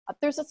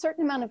 There's a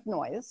certain amount of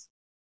noise,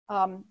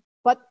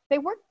 but they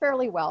work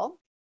fairly well,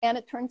 and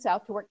it turns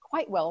out to work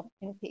quite well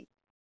in PEAK.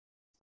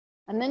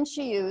 And then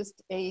she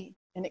used an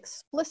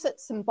explicit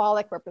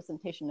symbolic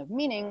representation of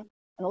meaning,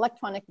 an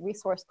electronic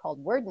resource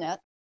called WordNet.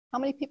 How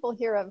many people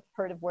here have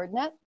heard of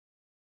WordNet?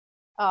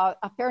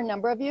 A fair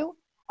number of you.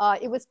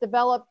 It was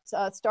developed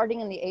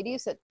starting in the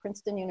 80s at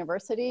Princeton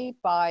University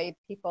by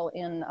people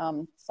in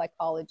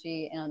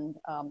psychology and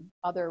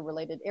other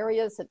related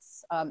areas.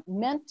 It's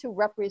meant to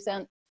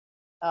represent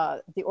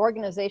the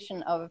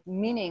organization of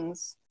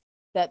meanings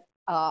that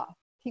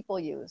people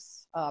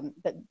use,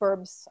 that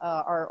verbs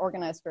are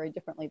organized very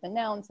differently than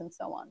nouns and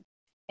so on.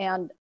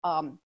 And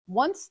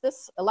once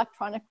this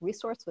electronic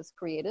resource was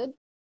created,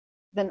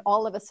 then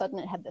all of a sudden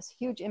it had this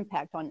huge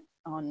impact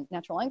on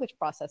natural language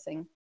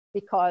processing,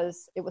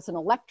 because it was an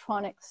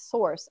electronic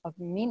source of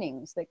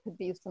meanings that could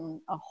be used in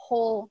a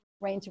whole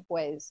range of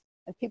ways.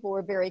 And people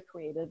were very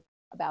creative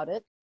about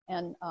it.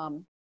 And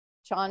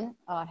Chan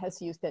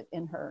has used it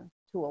in her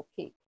tool,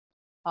 PEAK.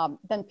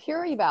 Then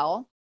peer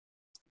eval,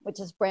 which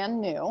is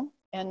brand new,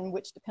 and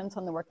which depends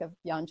on the work of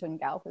Yanjun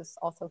Gao, who's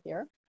also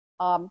here,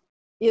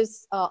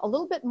 is a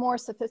little bit more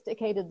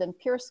sophisticated than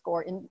peer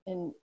score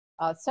in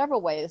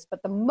several ways.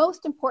 But the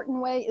most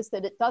important way is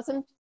that it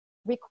doesn't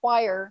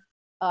require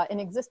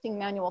an existing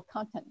manual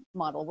content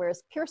model,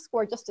 whereas peer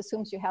score just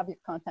assumes you have your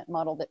content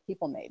model that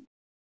people made,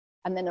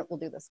 and then it will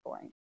do the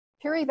scoring.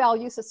 Peer eval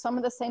uses some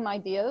of the same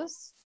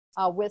ideas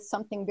with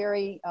something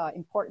very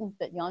important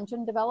that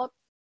Yanjun developed.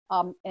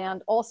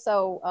 And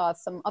also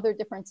some other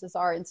differences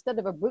are, instead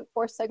of a brute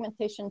force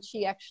segmentation,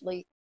 she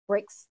actually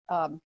breaks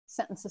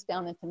sentences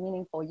down into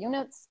meaningful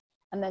units,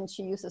 and then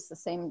she uses the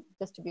same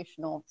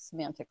distributional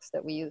semantics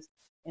that we use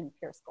in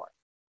peer score.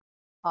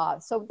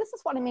 So this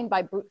is what I mean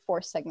by brute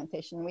force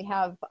segmentation. We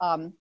have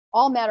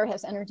all matter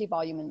has energy,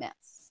 volume, and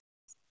mass.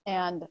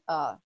 And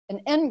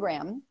an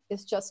n-gram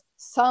is just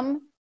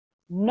some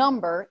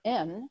number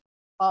n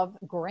of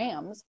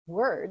grams,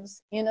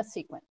 words, in a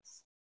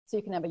sequence. So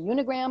you can have a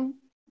unigram,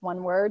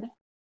 one word,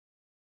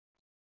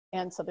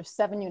 and so there's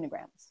 7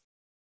 unigrams.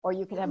 Or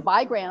you could have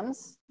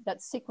bigrams,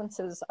 that's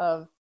sequences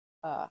of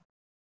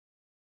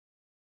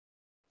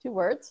 2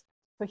 words.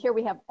 So here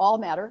we have all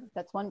matter,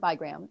 that's 1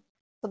 bigram.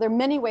 So there are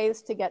many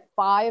ways to get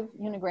 5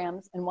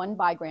 unigrams and 1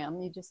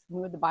 bigram. You just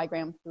move the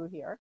bigram through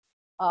here.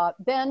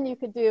 Then you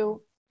could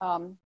do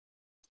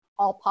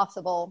all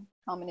possible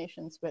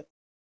combinations with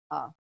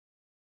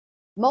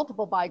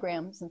multiple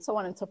bigrams and so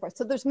on and so forth.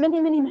 So there's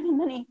many, many, many,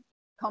 many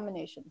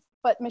combinations.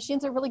 But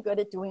machines are really good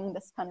at doing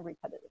this kind of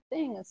repetitive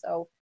thing. And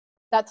so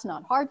that's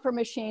not hard for a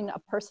machine. A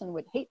person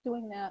would hate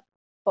doing that.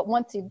 But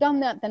once you've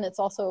done that, then it's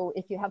also,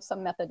 if you have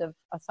some method of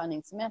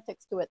assigning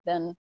semantics to it,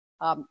 then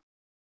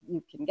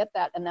you can get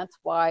that. And that's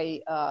why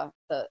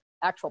the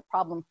actual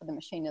problem for the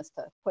machine is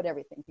to put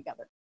everything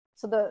together.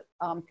 So the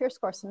peer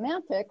score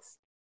semantics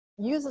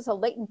uses a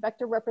latent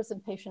vector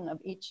representation of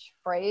each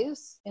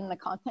phrase in the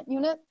content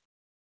unit.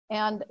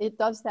 And it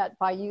does that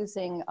by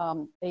using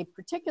a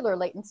particular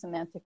latent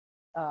semantic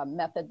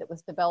method that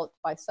was developed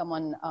by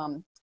someone.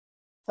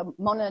 So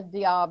Mona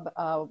Diab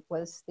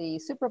was the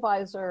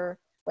supervisor.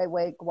 Wei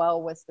Wei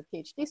Guo was the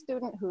PhD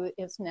student who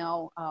is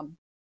now,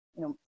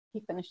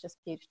 he finished his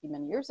PhD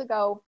many years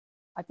ago.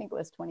 I think it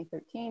was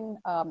 2013.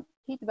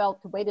 He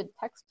developed weighted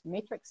text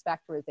matrix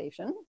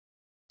factorization.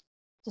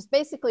 Just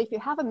basically, if you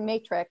have a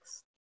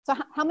matrix, so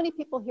how many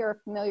people here are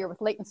familiar with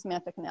latent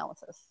semantic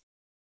analysis?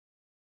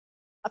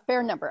 A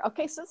fair number.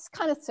 Okay, so it's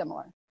kind of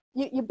similar.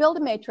 You build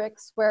a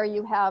matrix where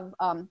you have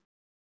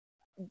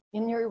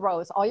in your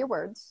rows all your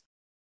words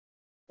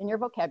in your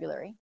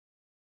vocabulary.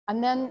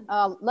 And then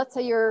let's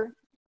say you're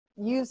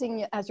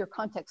using as your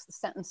context the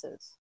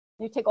sentences.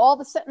 You take all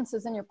the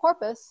sentences in your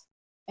corpus,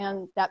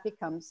 and that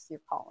becomes your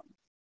column.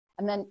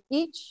 And then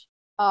each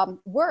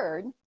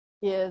word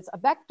is a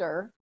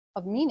vector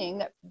of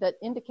meaning that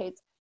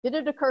indicates, did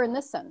it occur in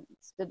this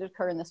sentence? Did it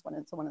occur in this one?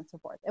 And so on and so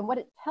forth. And what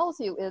it tells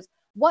you is,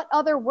 what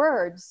other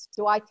words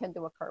do I tend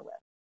to occur with?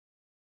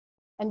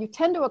 And you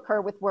tend to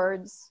occur with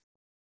words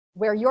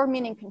where your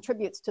meaning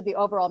contributes to the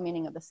overall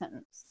meaning of the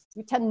sentence.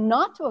 You tend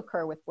not to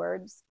occur with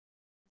words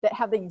that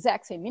have the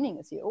exact same meaning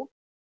as you,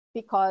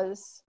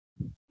 because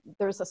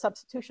there's a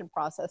substitution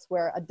process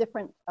where a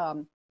different,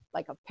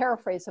 like a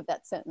paraphrase of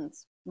that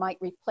sentence might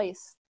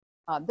replace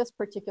this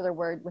particular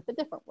word with a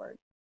different word.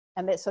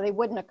 And so they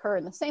wouldn't occur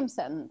in the same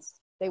sentence,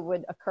 they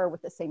would occur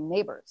with the same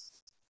neighbors.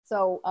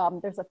 So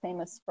there's a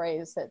famous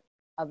phrase that,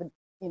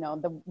 you know,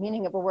 the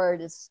meaning of a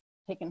word is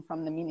taken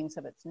from the meanings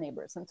of its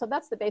neighbors. And so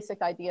that's the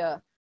basic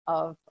idea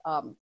of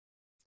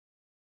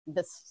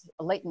this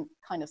latent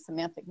kind of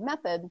semantic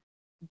method.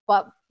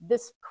 But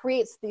this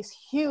creates these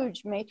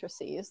huge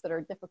matrices that are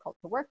difficult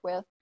to work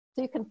with.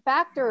 So you can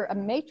factor a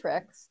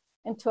matrix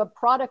into a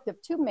product of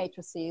two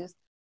matrices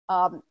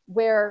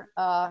where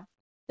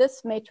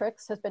this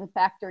matrix has been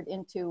factored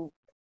into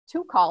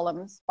 2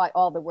 columns by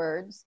all the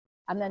words,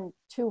 and then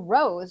 2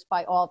 rows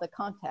by all the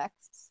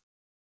contexts.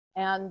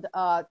 And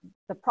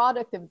the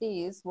product of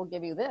these will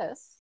give you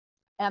this.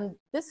 And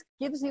this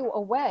gives you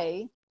a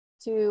way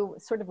to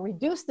sort of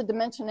reduce the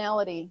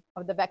dimensionality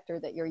of the vector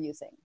that you're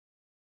using.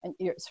 And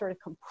you're sort of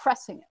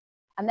compressing it.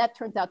 And that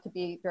turns out to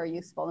be very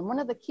useful. And one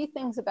of the key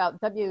things about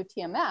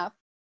WTMF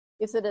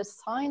is that it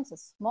assigns a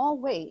small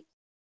weight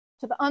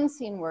to the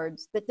unseen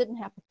words that didn't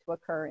happen to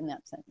occur in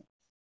that sentence.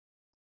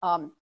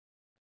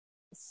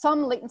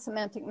 Some latent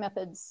semantic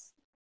methods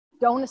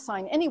don't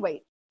assign any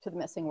weight to the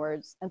missing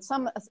words, and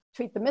some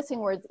treat the missing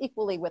words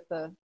equally with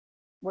the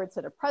words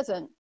that are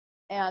present.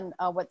 And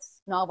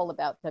what's novel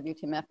about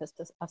WTMF is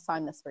to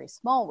assign this very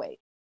small weight.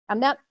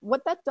 And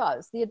what that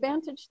does, the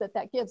advantage that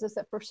that gives is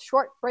that for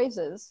short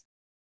phrases,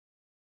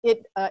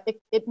 it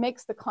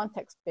makes the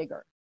context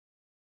bigger.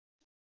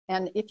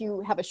 And if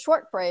you have a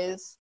short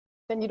phrase,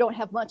 then you don't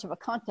have much of a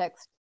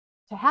context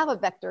to have a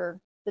vector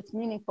that's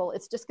meaningful.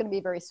 It's just going to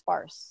be very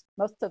sparse.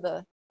 Most of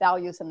the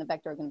values in the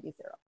vector are going to be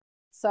 0.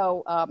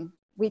 So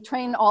we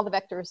train all the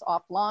vectors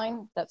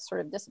offline. That's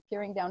sort of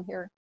disappearing down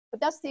here. But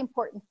that's the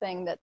important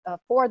thing, that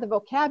for the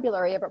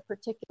vocabulary of a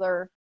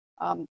particular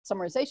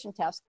summarization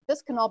task,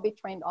 this can all be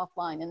trained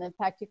offline. And in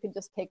fact, you can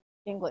just take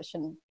English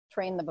and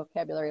train the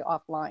vocabulary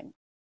offline.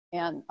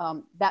 And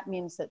that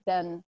means that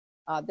then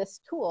this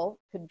tool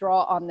could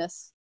draw on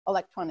this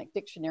electronic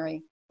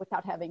dictionary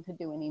without having to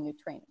do any new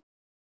training.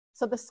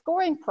 So the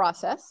scoring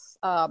process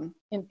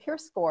in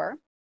PeerScore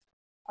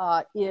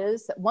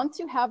is that once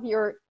you have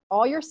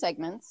all your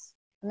segments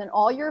and then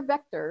all your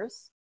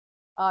vectors,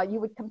 you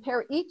would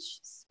compare each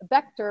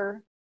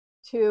vector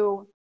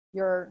to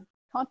your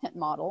content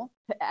model,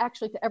 to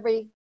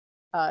every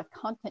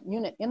content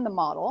unit in the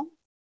model.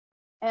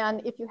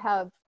 And if you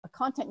have a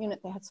content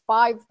unit that has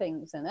 5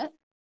 things in it,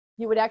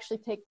 you would actually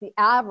take the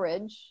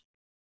average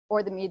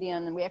or the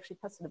median, and we actually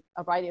tested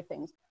a variety of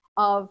things,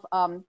 of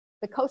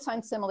the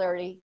cosine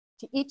similarity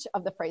to each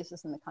of the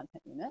phrases in the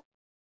content unit.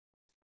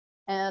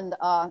 And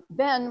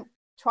then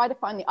try to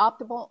find the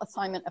optimal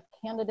assignment of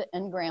candidate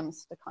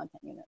n-grams to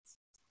content units.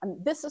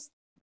 And this is,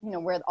 you know,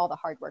 where all the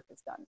hard work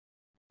is done.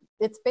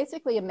 It's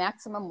basically a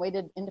maximum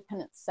weighted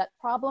independent set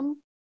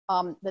problem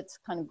that's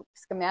kind of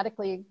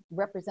schematically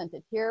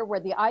represented here, where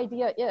the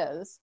idea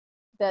is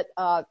that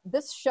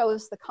this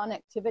shows the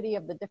connectivity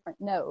of the different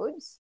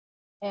nodes.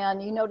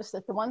 And you notice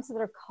that the ones that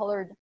are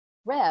colored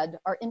red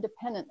are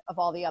independent of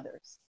all the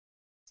others.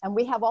 And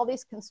we have all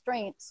these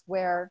constraints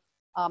where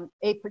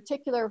a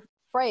particular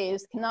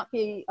phrase cannot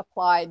be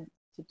applied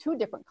to 2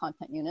 different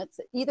content units.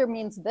 It either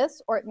means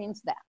this or it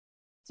means that.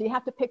 So you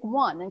have to pick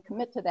one and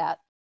commit to that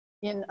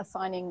in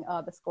assigning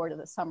the score to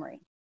the summary.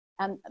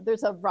 And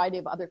there's a variety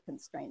of other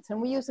constraints.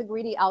 And we use a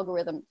greedy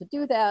algorithm to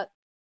do that.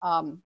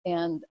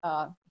 And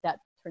that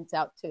turns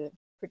out to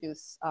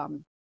produce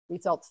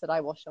results that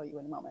I will show you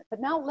in a moment. But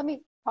now let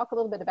me talk a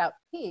little bit about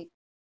PEAK,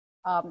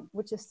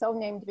 which is so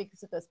named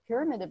because it does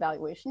pyramid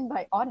evaluation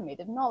by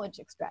automated knowledge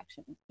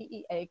extraction,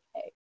 PEAK.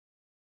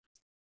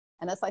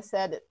 And as I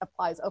said, it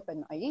applies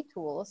OpenIE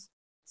tools.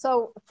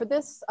 So for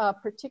this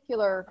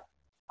particular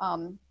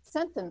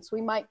sentence,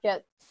 we might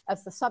get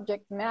as the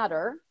subject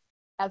matter,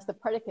 as the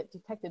predicate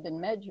detected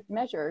and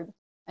measured,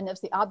 and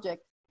as the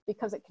object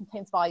because it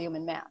contains volume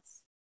and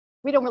mass.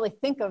 We don't really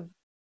think of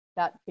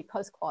that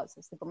because clause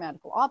as the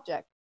grammatical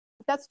object,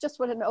 but that's just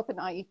what an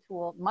OpenIE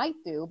tool might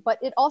do, but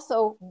it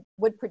also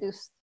would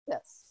produce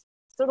this.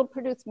 So it'll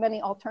produce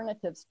many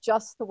alternatives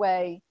just the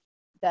way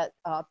that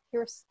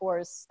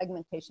PeerScore's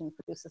segmentation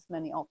produces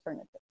many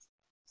alternatives.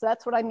 So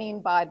that's what I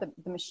mean by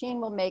the machine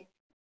will make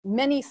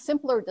many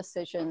simpler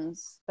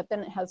decisions, but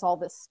then it has all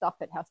this stuff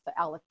it has to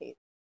allocate.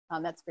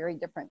 That's very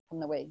different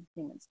from the way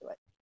humans do it.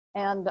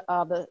 And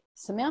the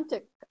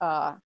semantic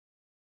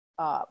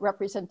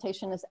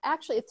representation is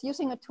actually, it's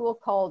using a tool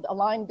called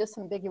Align,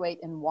 Disambiguate,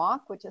 and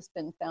Walk, which has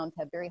been found to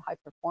have very high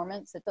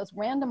performance. It does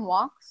random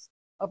walks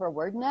over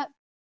WordNet.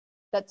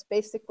 That's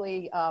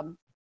basically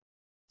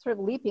sort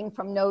of leaping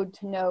from node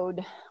to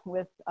node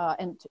with,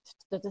 and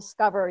to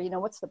discover, you know,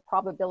 what's the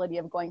probability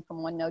of going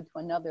from one node to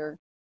another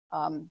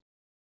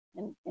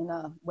in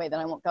a way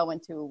that I won't go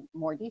into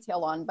more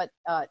detail on, but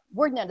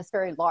WordNet is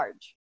very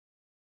large.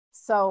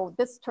 So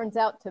this turns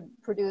out to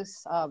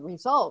produce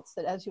results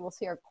that, as you will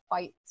see, are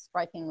quite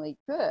strikingly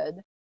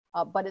good,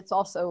 but it's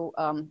also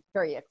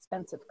very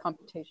expensive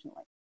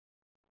computationally.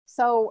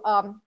 So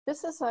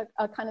this is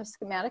a kind of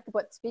schematic of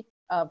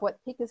what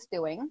PEAK is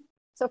doing.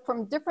 So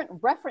from different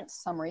reference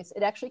summaries,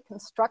 it actually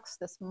constructs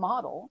this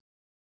model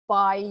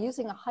by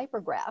using a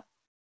hypergraph.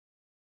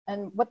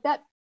 And what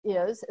that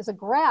is a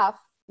graph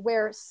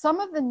where some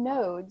of the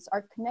nodes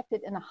are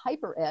connected in a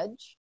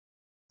hyperedge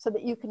so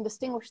that you can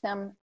distinguish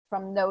them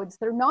from nodes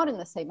that are not in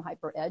the same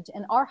hyperedge.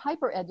 And our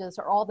hyperedges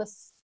are all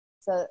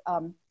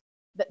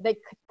they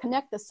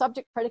connect the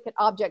subject, predicate,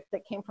 object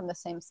that came from the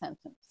same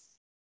sentence.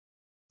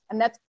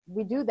 And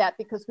we do that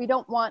because we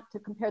don't want to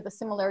compare the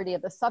similarity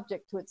of the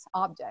subject to its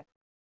object.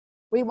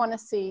 We want to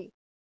see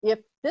if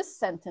this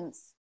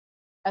sentence,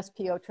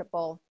 SPO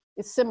triple,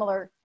 is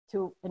similar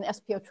to an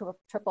SPO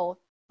triple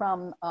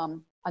from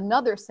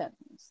another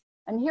sentence.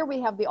 And here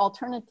we have the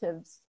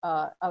alternatives,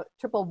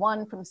 triple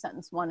one from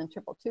sentence one and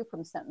triple two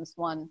from sentence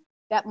one.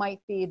 That might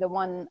be the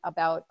one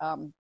about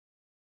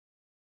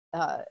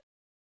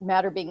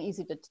matter being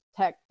easy to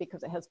detect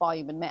because it has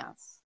volume and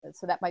mass.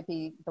 So that might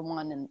be the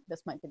one and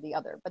this might be the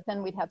other. But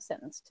then we'd have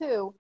sentence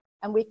two,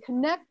 and we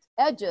connect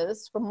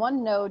edges from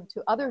one node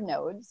to other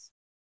nodes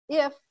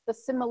if the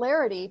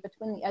similarity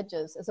between the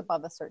edges is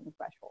above a certain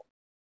threshold.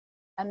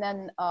 And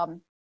then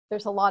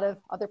there's a lot of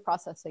other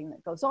processing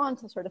that goes on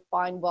to sort of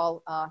find,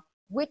 well,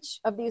 which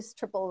of these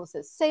triples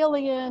is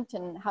salient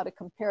and how to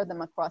compare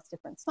them across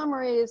different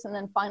summaries. And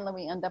then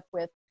finally, we end up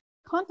with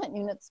content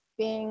units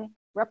being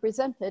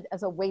represented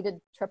as a weighted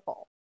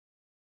triple.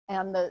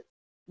 And the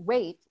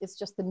weight is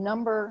just the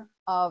number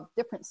of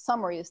different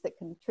summaries that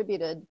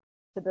contributed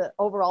to the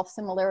overall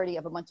similarity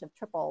of a bunch of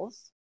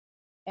triples.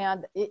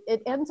 And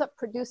it ends up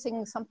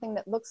producing something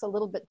that looks a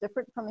little bit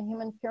different from a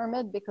human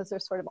pyramid because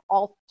there's sort of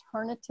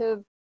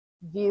alternative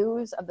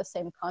views of the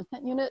same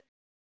content unit.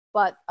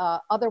 But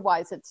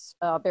otherwise, it's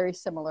very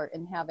similar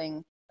in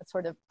having a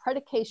sort of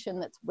predication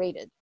that's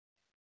weighted.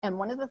 And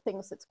one of the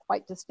things that's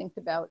quite distinct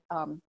about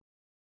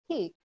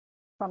PEAK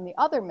from the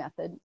other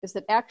method is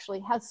that actually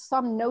has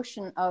some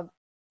notion of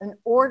an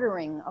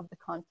ordering of the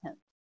content.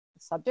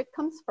 The subject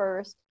comes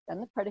first, then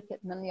the predicate,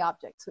 and then the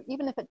object. So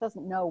even if it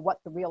doesn't know what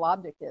the real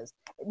object is,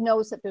 it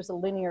knows that there's a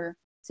linear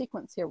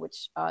sequence here,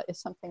 which is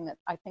something that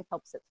I think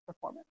helps its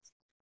performance.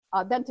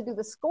 Then to do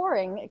the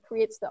scoring, it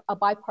creates a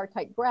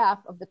bipartite graph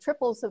of the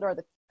triples that are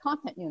the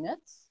content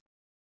units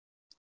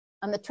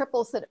and the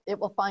triples that it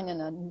will find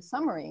in a new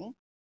summary.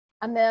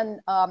 And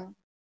then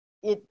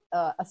it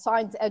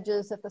assigns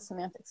edges at the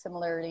semantic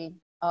similarity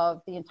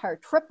of the entire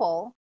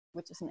triple,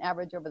 which is an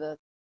average over the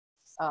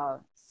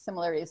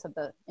similarities of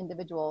the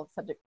individual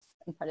subjects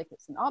and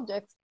predicates and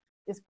objects,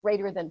 is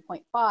greater than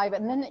 0.5.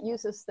 And then it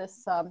uses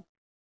this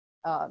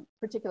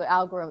particular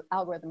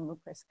algorithm,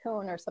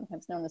 Lucas-Kuhn, or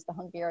sometimes known as the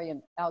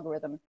Hungarian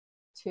algorithm,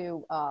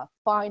 to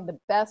find the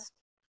best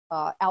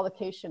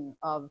allocation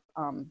of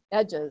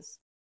edges.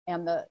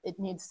 And it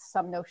needs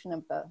some notion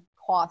of the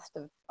cost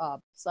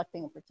of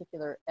selecting a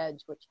particular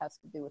edge, which has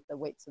to do with the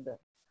weights of the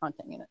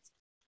content units.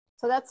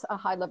 So that's a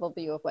high-level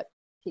view of what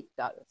PEAK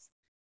does.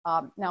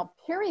 Now,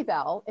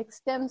 PyriVal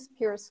extends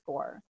Pear's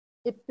score.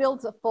 It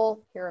builds a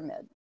full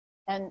pyramid.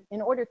 And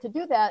in order to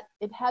do that,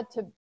 it had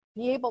to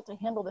be able to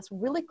handle this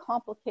really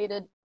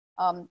complicated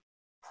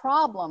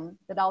problem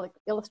that I'll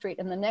illustrate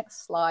in the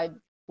next slide,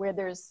 where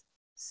there's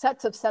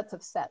sets of sets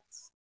of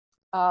sets.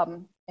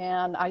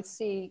 And I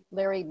see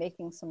Larry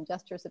making some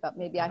gestures about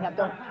maybe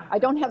I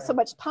don't have so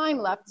much time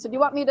left. So do you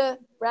want me to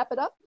wrap it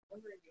up?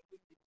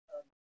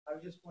 I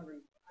was just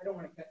wondering, I don't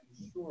want to cut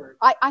you short.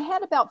 I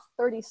had about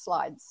 30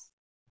 slides,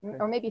 okay,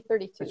 or maybe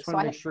 32. I just want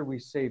to make sure we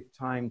save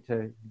time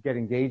to get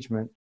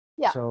engagement.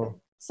 Yeah.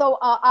 So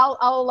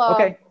I'll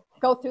okay,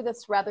 go through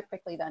this rather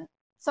quickly then.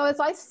 So as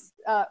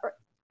I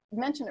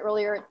mentioned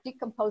earlier, it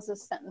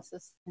decomposes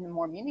sentences in a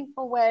more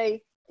meaningful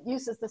way. It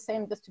uses the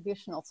same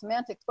distributional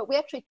semantics, but we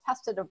actually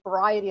tested a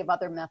variety of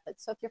other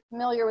methods. So if you're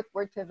familiar with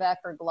Word2Vec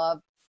or GloVe,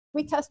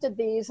 we tested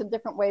these in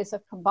different ways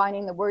of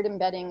combining the word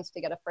embeddings to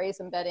get a phrase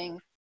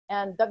embedding,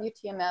 and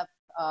WTMF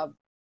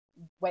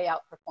way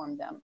outperformed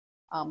them.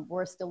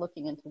 We're still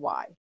looking into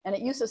why. And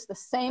it uses the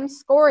same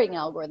scoring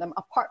algorithm,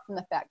 apart from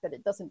the fact that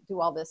it doesn't do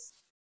all this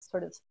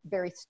sort of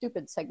very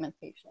stupid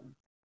segmentation.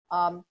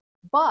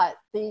 But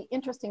the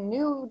interesting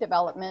new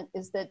development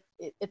is that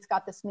it's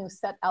got this new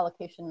set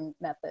allocation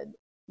method,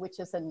 which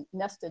is a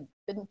nested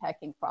bin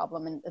packing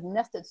problem. And the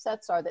nested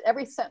sets are that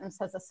every sentence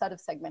has a set of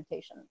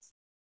segmentations.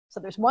 So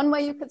there's one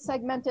way you could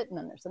segment it, and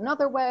then there's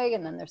another way,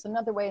 and then there's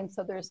another way. And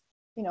so there's,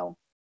 you know,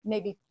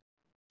 maybe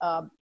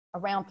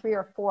around 3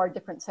 or 4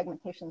 different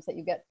segmentations that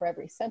you get for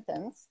every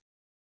sentence.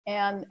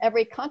 And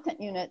every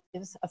content unit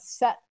is a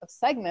set of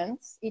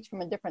segments, each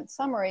from a different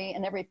summary,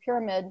 and every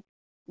pyramid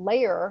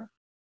layer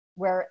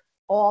where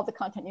all the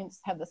content units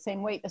have the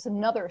same weight is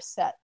another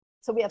set.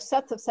 So we have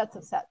sets of sets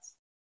of sets.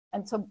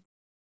 And so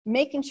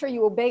making sure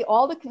you obey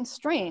all the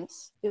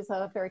constraints is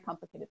a very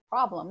complicated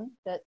problem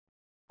that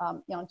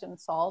Yeonjun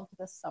solved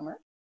this summer.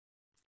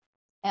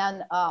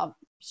 And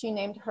she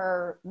named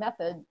her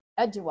method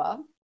EDUA,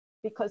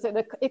 because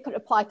it could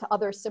apply to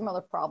other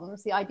similar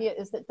problems. The idea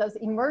is that it does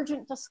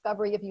emergent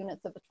discovery of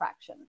units of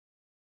attraction.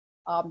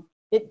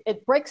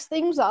 It breaks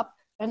things up,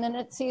 and then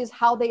it sees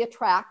how they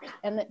attract,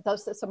 and it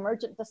does this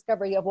emergent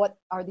discovery of what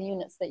are the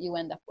units that you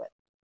end up with.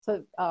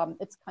 So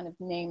it's kind of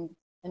named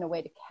in a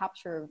way to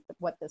capture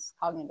what this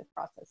cognitive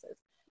process is.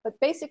 But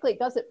basically, it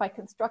does it by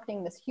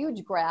constructing this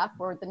huge graph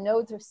where the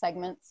nodes are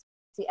segments.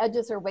 The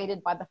edges are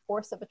weighted by the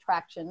force of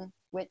attraction,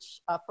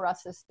 which for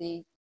us is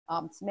the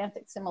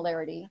semantic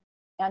similarity.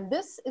 And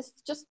this is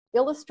just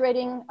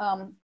illustrating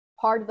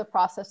part of the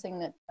processing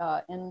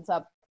that ends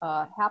up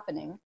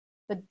happening.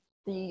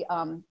 The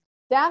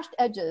dashed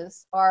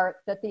edges are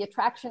that the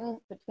attraction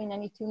between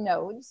any two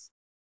nodes,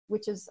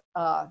 which is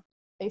a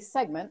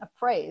segment, a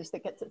phrase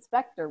that gets its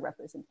vector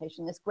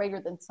representation, is greater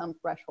than some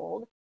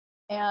threshold.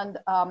 And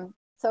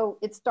so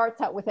it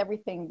starts out with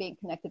everything being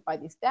connected by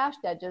these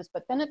dashed edges,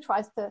 but then it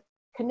tries to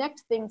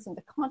connect things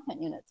into content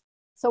units.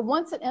 So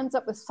once it ends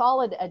up with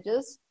solid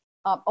edges,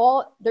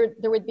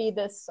 there would be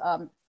this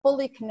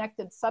fully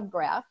connected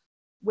subgraph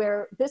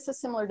where this is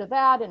similar to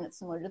that, and it's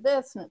similar to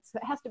this, and it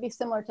has to be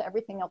similar to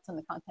everything else in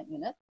the content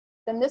unit.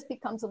 Then this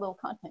becomes a little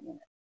content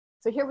unit.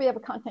 So here we have a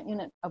content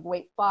unit of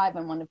weight 5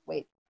 and one of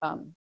weight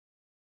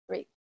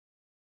 3.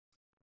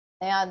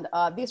 And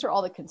these are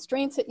all the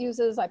constraints it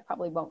uses. I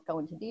probably won't go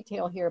into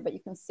detail here, but you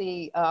can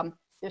see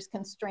there's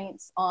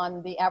constraints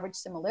on the average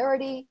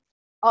similarity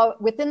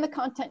within the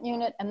content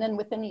unit, and then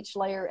within each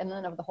layer, and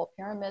then of the whole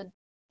pyramid.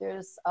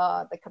 There's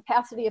the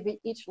capacity of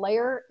each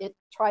layer. It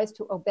tries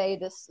to obey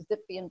this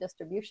Zipfian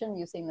distribution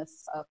using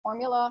this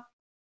formula.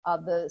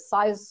 The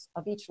size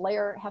of each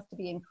layer has to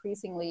be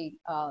increasingly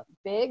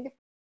big.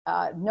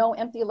 No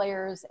empty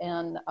layers,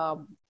 and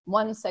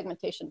one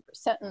segmentation per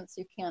sentence.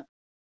 You can't,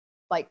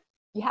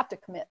 you have to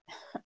commit.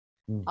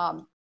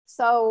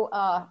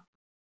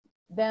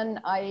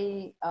 Then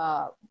I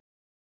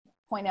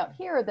point out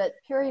here that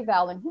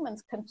Peary-Val and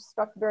humans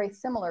construct very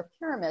similar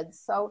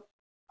pyramids. So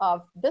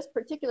this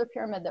particular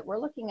pyramid that we're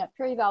looking at,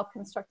 Peary-Val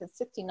constructed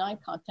 69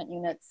 content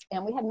units,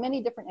 and we had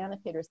many different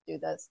annotators do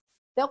this.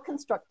 They'll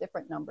construct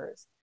different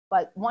numbers,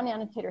 but one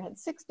annotator had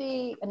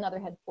 60, another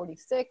had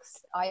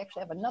 46. I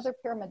actually have another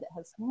pyramid that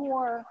has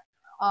more.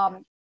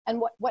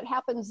 And what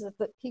happens is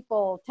that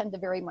people tend to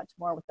vary much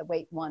more with the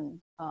weight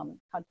 1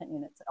 content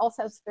units. It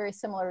also has very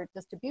similar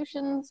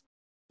distributions.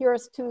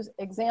 Here's 2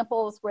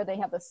 examples where they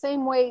have the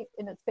same weight,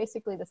 and it's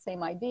basically the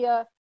same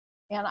idea.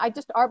 And I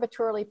just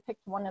arbitrarily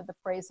picked one of the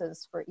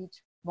phrases for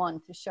each one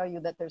to show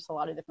you that there's a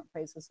lot of different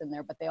phrases in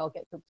there, but they all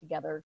get grouped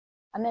together.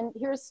 And then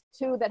here's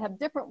 2 that have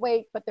different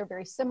weight, but they're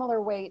very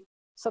similar weight.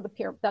 So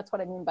that's what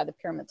I mean by the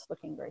pyramids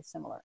looking very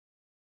similar.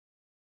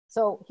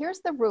 So here's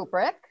the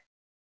rubric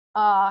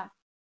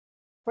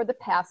for the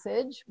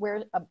passage,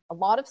 where a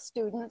lot of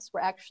students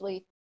were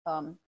actually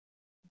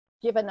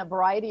given a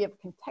variety of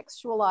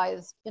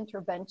contextualized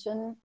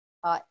intervention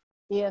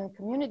in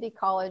community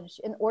college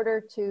in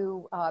order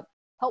to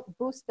help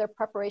boost their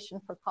preparation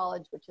for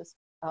college, which is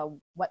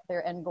what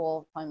their end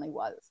goal finally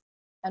was.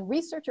 And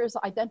researchers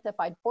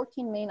identified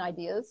 14 main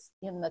ideas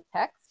in the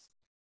text,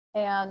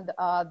 and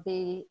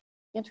the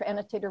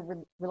inter-annotator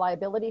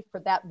reliability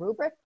for that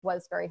rubric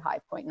was very high,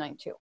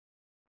 0.92.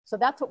 So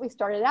that's what we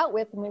started out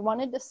with, and we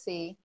wanted to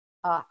see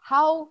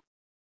how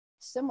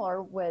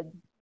similar would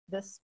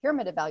this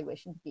pyramid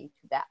evaluation be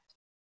to that.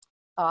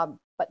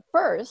 But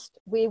first,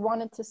 we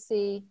wanted to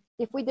see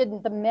if we did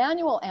the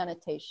manual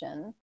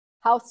annotation,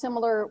 how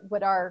similar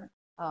would our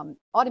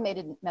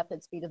automated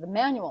methods be to the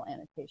manual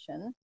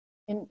annotation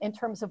in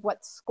terms of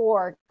what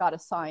score got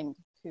assigned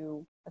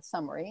to a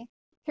summary.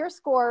 Peer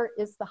score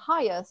is the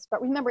highest,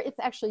 but remember, it's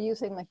actually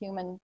using the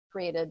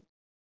human-created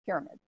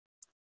pyramid.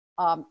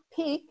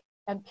 Peak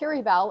and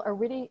Peary-Val are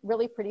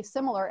really pretty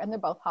similar, and they're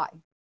both high.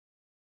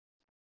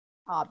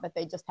 But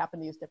they just happen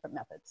to use different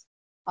methods.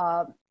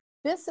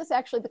 This is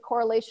actually the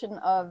correlation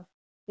of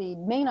the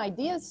main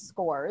ideas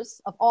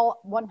scores of all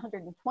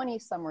 120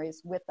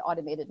 summaries with the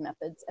automated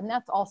methods, and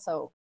that's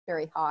also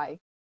very high.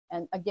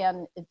 And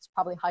again, it's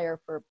probably higher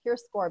for peer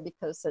score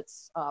because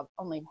it's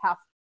only half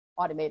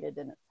automated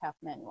and it's half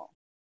manual.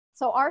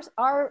 So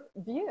our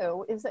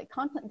view is that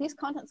these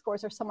content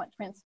scores are somewhat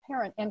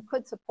transparent and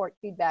could support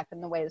feedback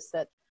in the ways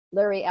that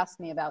Larry asked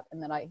me about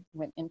and that I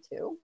went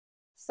into.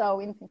 So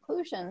in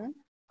conclusion,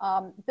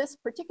 this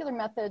particular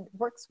method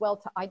works well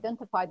to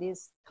identify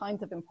these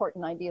kinds of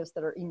important ideas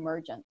that are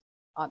emergent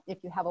if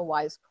you have a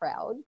wise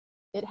crowd.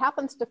 It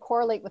happens to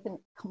correlate with a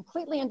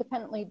completely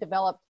independently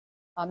developed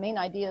main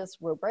ideas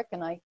rubric,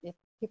 and if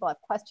people have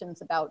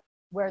questions about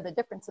where the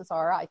differences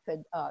are, I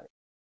could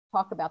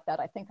talk about that.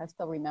 I think I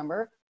still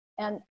remember.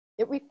 And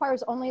it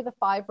requires only the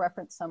 5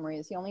 reference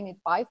summaries. You only need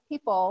 5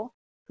 people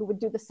who would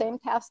do the same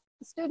task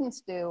the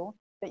students do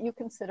that you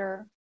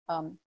consider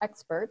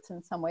experts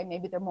in some way.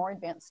 Maybe they're more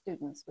advanced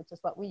students, which is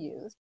what we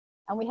use.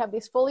 And we have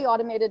these fully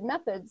automated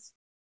methods,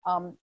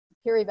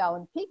 Peary-Val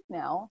and Peak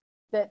now,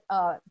 that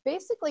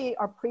basically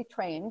are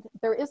pre-trained.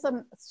 There is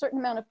a certain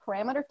amount of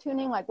parameter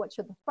tuning, like what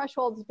should the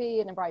thresholds be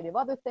and a variety of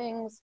other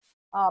things.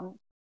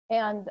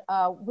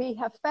 We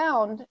have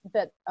found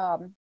that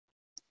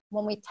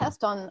when we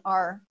test on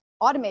our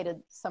automated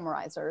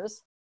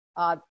summarizers,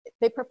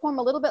 they perform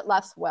a little bit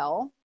less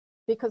well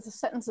because the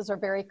sentences are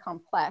very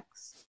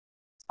complex.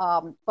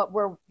 But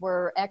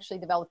we're actually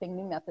developing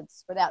new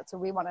methods for that. So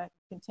we want to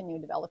continue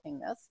developing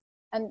this.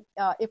 And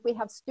if we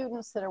have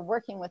students that are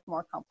working with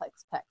more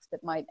complex text,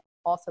 it might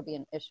also be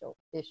an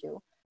issue.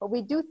 But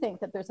we do think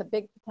that there's a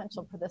big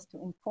potential for this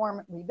to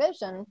inform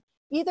revision,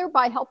 either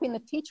by helping the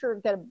teacher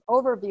get an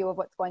overview of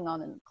what's going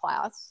on in the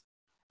class,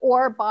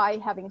 or by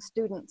having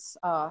students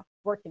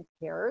work in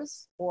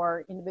pairs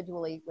or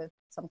individually with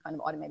some kind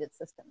of automated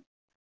system.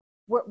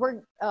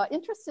 We're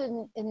interested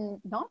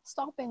in not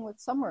stopping with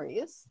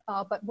summaries,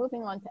 but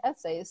moving on to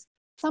essays.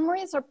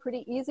 Summaries are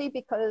pretty easy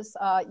because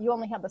you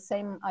only have the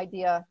same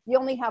idea. You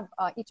only have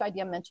each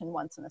idea mentioned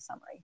once in a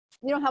summary.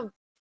 You don't have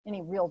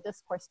any real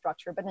discourse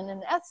structure, but in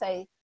an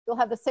essay, you'll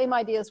have the same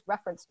ideas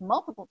referenced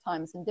multiple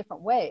times in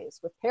different ways,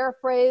 with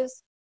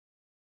paraphrase,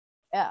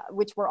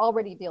 which we're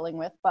already dealing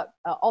with, but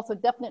also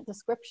definite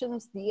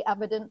descriptions, the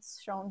evidence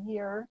shown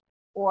here,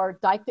 or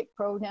deictic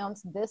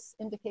pronouns, this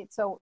indicates.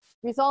 So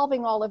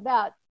resolving all of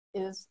that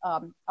is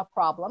a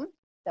problem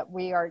that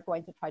we are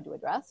going to try to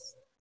address.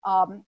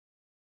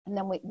 And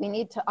then we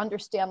need to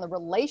understand the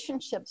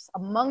relationships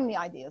among the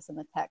ideas in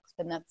the text,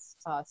 and that's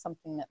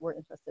something that we're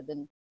interested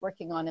in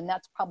working on, and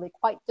that's probably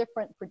quite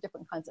different for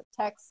different kinds of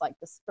texts, like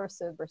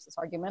discursive versus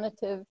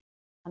argumentative,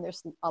 and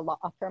there's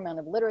a fair amount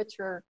of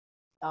literature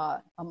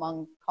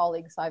among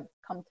colleagues I've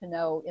come to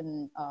know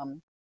in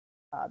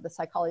the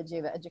psychology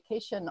of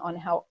education on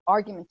how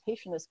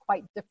argumentation is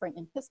quite different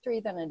in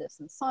history than it is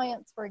in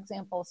science, for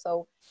example.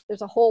 So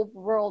there's a whole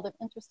world of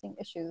interesting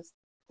issues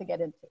to get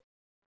into.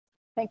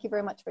 Thank you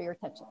very much for your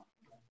attention.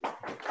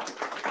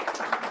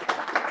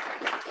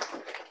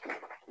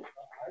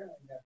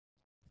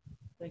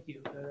 Thank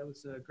you. That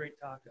was a great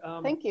talk.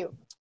 Thank you.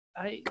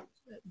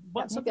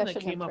 Something that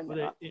came up with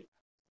it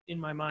in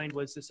my mind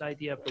was this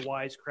idea of the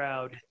wise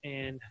crowd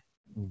and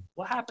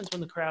what happens when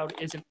the crowd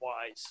isn't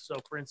wise. So,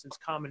 for instance,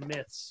 common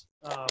myths.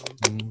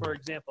 For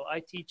example,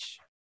 I teach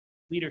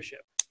leadership,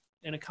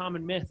 and a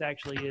common myth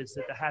actually is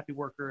that the happy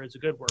worker is a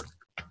good worker.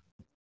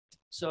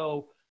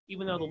 So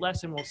even though the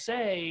lesson will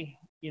say,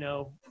 you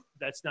know,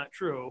 that's not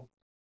true,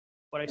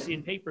 what I see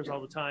in papers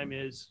all the time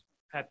is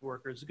happy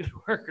worker is a good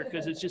worker,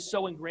 because it's just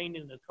so ingrained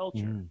in the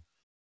culture.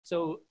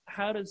 So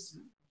how do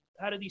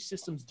these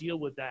systems deal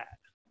with that?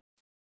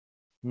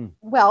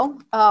 Well,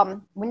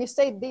 when you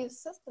say these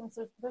systems,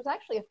 there's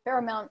actually a fair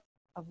amount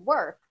of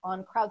work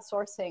on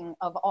crowdsourcing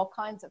of all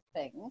kinds of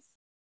things.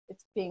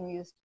 It's being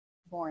used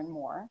more and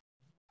more,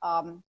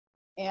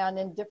 and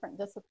in different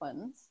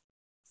disciplines.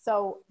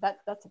 So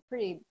that's a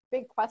pretty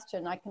big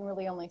question. I can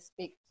really only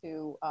speak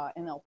to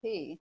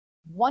NLP.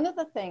 One of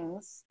the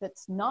things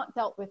that's not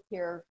dealt with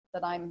here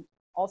that I'm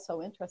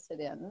also interested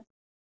in,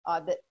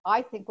 that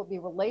I think will be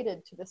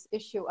related to this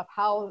issue of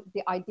how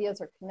the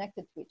ideas are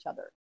connected to each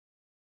other,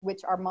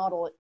 which our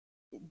model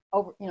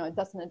it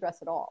doesn't address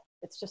at all.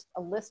 It's just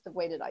a list of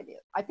weighted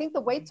ideas. I think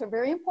the weights are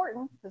very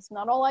important because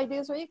not all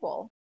ideas are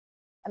equal,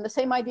 and the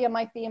same idea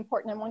might be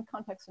important in one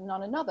context and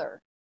not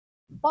another.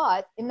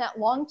 But in that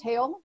long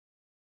tail,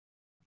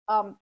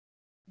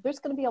 there's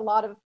going to be a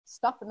lot of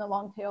stuff in the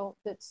long tail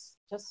that's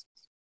just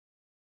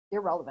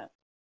irrelevant.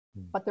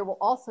 But there will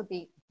also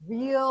be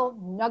real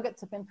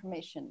nuggets of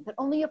information that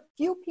only a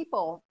few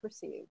people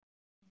perceive.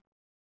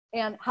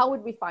 And how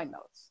would we find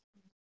those?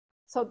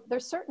 So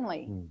there's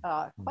certainly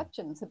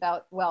questions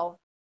about, well,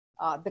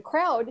 the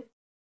crowd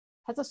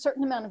has a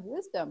certain amount of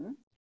wisdom,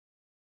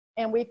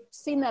 and we've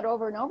seen that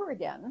over and over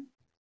again,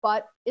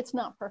 but it's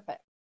not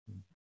perfect.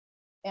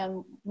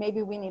 And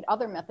maybe we need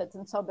other methods.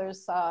 And so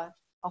there's a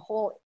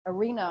whole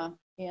arena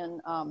in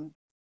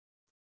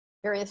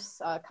various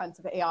kinds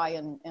of AI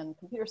and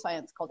computer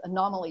science called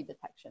anomaly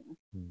detection.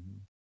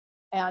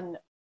 And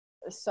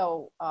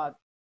so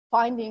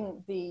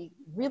finding the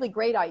really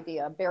great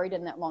idea buried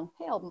in that long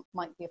tail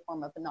might be a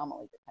form of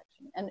anomaly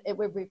detection. And it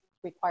would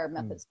require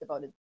methods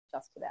devoted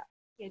just to that.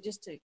 Yeah,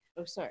 just to,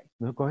 oh, sorry.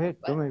 No, go ahead.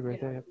 Go ahead, it right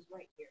was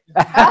right here.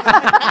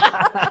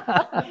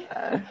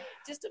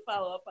 Just to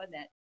follow up on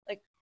that,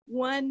 like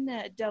one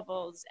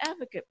devil's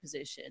advocate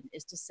position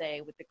is to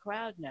say what the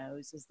crowd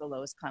knows is the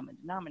lowest common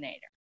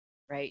denominator,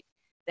 right?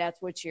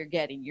 That's what you're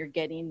getting. You're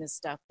getting the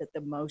stuff that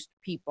the most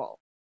people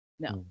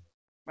know.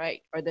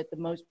 Right, or that the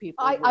most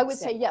people I would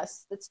say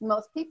yes, it's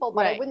most people,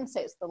 but right. I wouldn't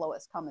say it's the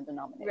lowest common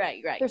denominator.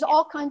 Right. There's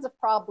all kinds of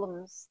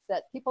problems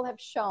that people have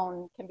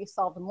shown can be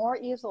solved more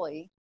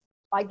easily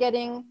by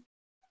getting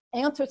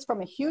answers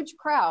from a huge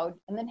crowd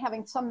and then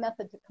having some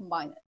method to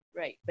combine it.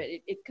 Right, but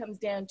it comes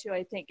down to,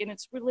 I think, and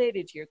it's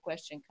related to your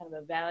question, kind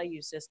of a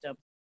value system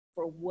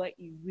for what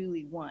you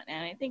really want.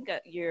 And I think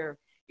your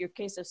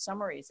case of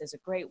summaries is a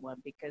great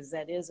one, because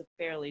that is a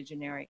fairly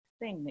generic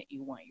thing that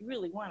you want. You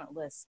really want a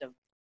list of,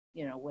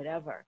 you know,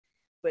 whatever.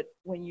 But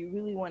when you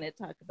really want to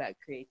talk about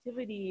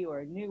creativity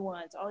or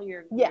nuance, all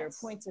your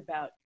points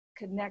about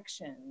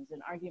connections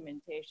and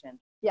argumentation,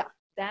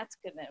 that's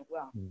gonna,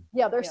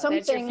 there's some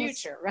things, your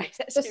future, right?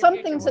 There's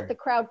some things that the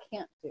crowd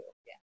can't do.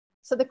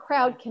 So the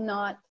crowd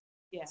cannot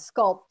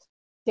sculpt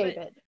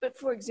David. But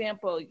for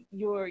example,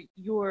 your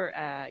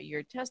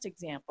test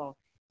example,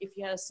 if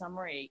you had a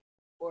summary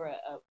or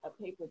a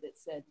paper that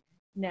said,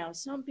 now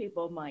some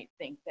people might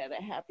think that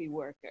a happy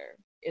worker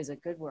is a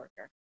good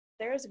worker,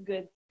 there's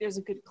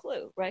a good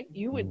clue, right?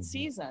 You would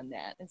seize on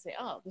that and say,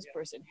 oh, this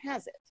person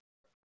has it.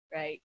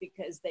 right?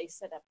 Because they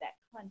set up that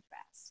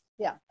contrast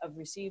of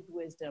received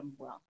wisdom,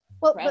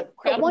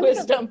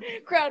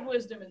 crowd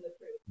wisdom in the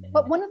truth.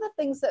 But one of the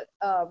things that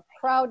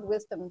crowd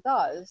wisdom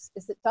does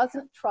is it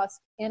doesn't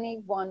trust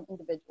any one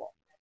individual.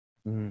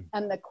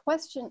 And the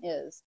question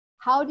is,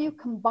 how do you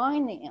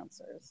combine the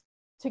answers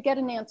to get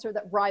an answer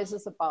that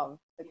rises above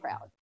the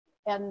crowd?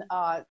 And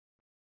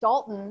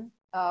Dalton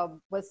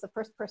was the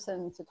first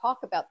person to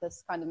talk about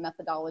this kind of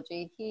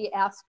methodology. He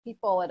asked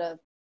people at a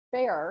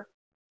fair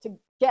to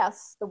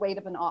guess the weight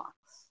of an ox.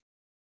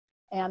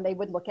 And they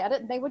would look at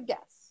it and they would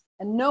guess.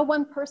 And no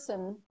one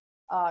person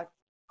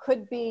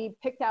could be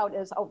picked out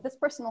as, oh, this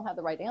person will have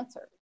the right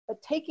answer.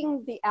 But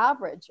taking the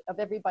average of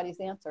everybody's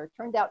answer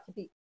turned out to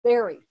be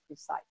very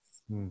precise.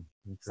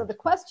 So the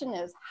question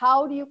is,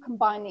 how do you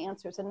combine the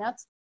answers? And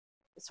that's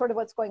sort of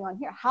what's going on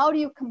here. How do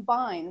you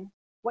combine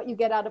what you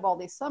get out of all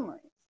these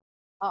summaries?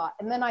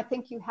 And then I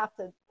think you have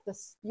to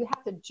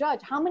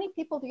judge, how many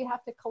people do you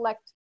have to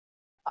collect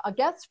a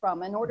guess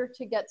from in order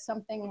to get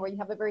something where you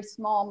have a very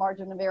small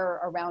margin of error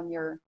around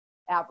your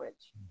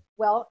average?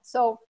 Well,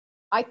 so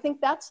I think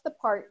that's the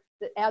part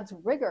that adds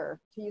rigor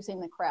to using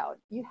the crowd.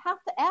 You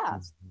have to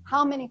ask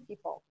how many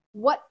people,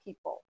 what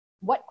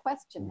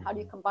question, how do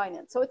you combine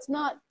it? So it's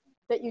not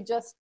that you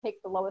just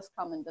take the lowest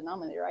common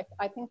denominator.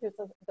 I think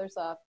there's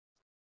a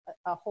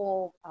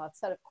whole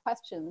set of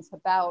questions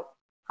about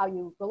how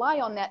you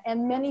rely on that,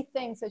 and many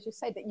things, as you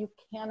say, that you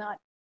cannot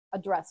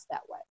address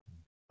that way.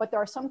 But there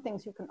are some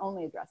things you can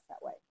only address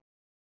that way.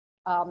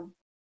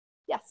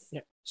 Yes.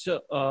 Yeah.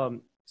 So,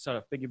 sort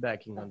of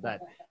piggybacking on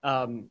that,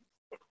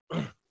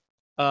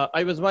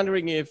 I was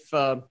wondering if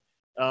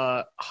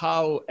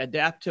how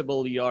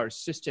adaptable your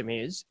system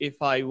is.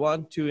 If I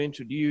want to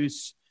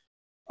introduce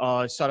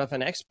sort of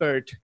an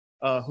expert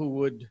who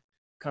would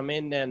come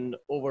in and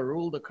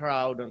overrule the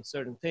crowd on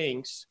certain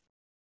things,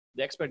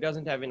 the expert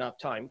doesn't have enough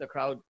time. The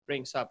crowd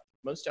brings up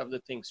most of the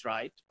things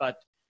right, but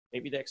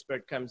maybe the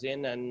expert comes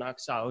in and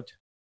knocks out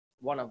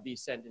one of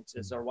these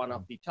sentences or one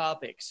of the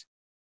topics,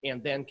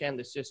 and then can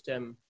the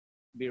system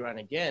be run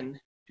again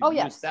to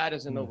use that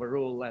as an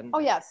overrule? And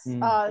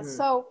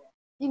so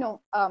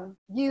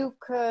you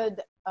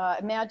could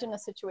imagine a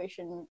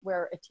situation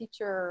where a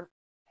teacher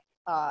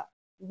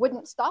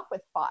wouldn't stop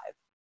with 5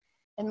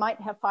 and might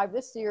have 5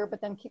 this year,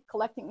 but then keep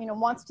collecting,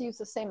 wants to use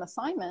the same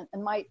assignment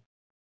and might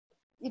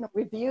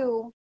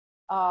review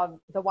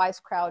the WISE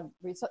crowd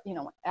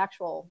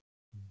actual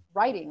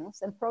writings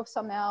and throw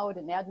some out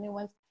and add new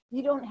ones.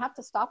 You don't have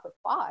to stop with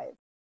 5.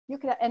 You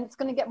could, and it's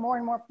going to get more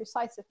and more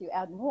precise if you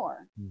add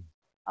more.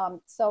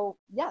 So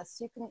yes,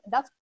 you can.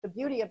 That's the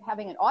beauty of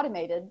having it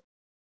automated.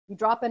 You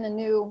drop in a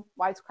new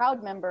WISE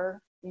crowd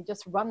member, you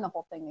just run the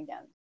whole thing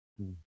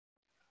again.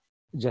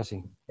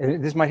 Jesse,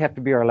 this might have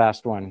to be our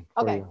last one.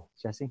 Okay,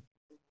 Jesse.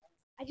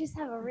 I just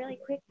have a really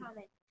quick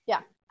comment.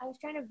 Yeah. I was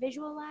trying to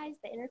visualize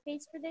the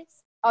interface for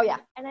this. Oh yeah.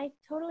 And I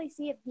totally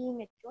see it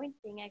being a joint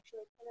thing,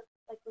 actually, kind of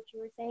like what you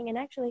were saying. And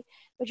actually,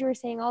 what you were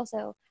saying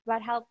also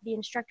about how the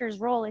instructor's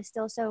role is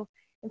still so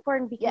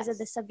important because of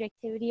the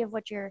subjectivity of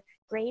what you're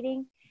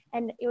grading.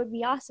 And it would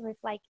be awesome if,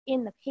 like,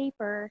 in the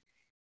paper,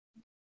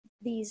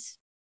 these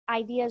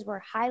ideas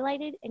were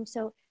highlighted. And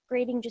so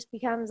grading just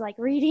becomes like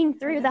reading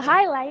through the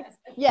highlights.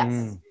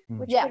 Yes.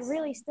 Which would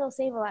really still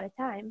save a lot of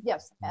time.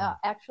 Yes.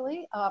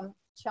 Actually,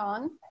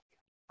 Sean,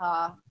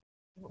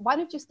 why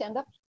don't you stand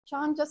up,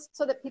 Sean, just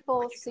so that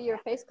people see your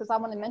face, because I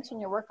want to mention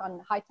your work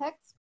on high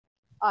text.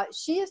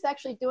 She is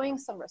actually doing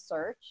some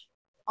research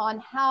on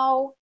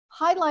how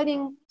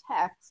highlighting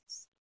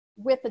texts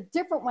with a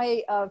different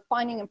way of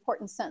finding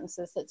important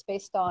sentences that's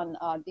based on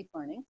deep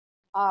learning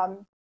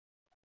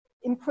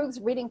improves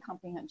reading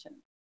comprehension.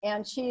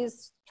 And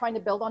she's trying to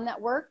build on that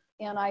work.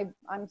 And I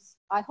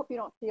hope you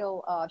don't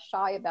feel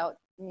shy about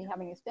me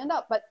having you stand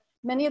up, but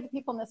many of the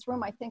people in this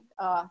room, I think,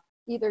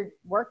 either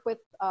work with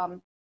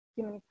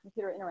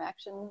human-computer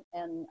interaction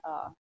and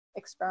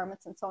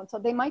experiments and so on. So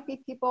they might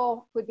be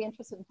people who would be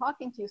interested in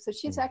talking to you. So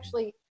she's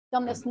actually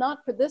done this not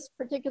for this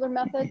particular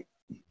method,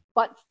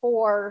 but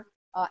for,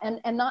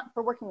 and not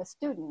for working with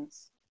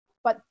students,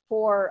 but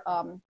for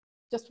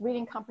just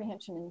reading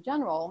comprehension in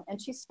general. And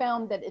she's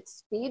found that it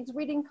speeds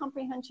reading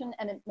comprehension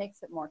and it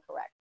makes it more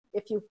correct.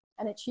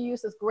 She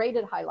uses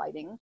graded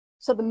highlighting.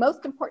 So the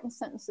most important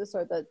sentences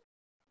are the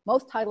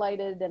most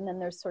highlighted, and then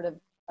there's sort of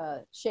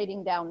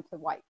shading down to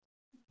white.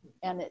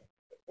 And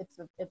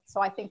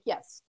so I think,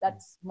 yes,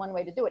 that's one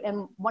way to do it.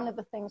 And one of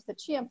the things that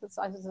she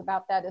emphasizes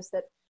about that is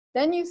that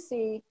then you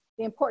see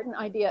the important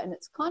idea in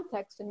its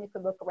context, and you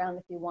can look around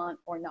if you want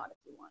or not if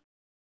you want.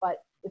 But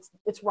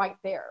it's right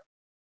there.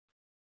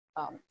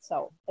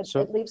 So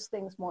it leaves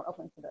things more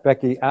open to this.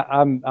 Becky,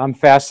 I'm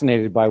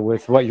fascinated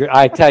with what you're.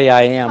 I tell you,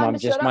 I am. I'm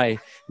just I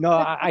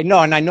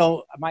know, and I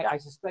know. I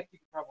suspect you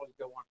could probably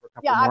go on for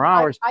a couple more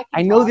hours.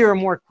 I know there are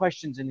more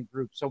questions in the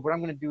group. So what I'm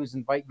going to do is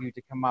invite you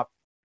to come up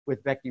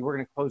with Becky. We're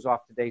going to close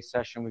off today's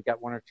session. We've got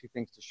 1 or 2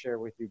 things to share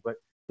with you, but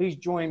please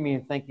join me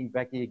in thanking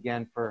Becky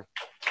again for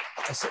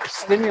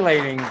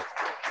stimulating,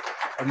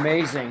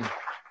 amazing.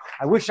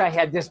 I wish I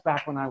had this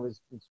back when I was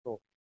in school.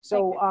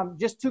 So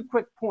just 2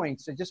 quick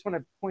points. I just want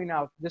to point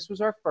out, this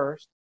was our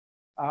first.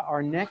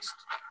 Our next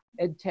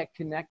EdTech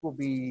Connect will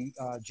be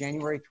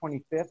January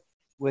 25th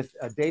with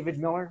David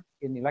Miller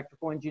in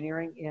electrical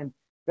engineering. And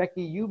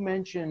Becky, you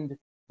mentioned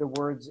the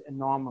words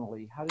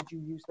anomaly. How did you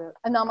use that?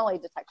 Anomaly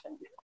detection.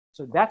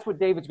 So that's what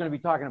David's going to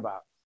be talking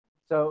about.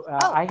 So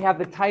I have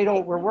the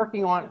title. We're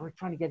working on it. We're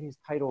trying to get his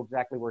title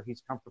exactly where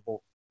he's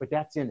comfortable, but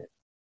that's in it.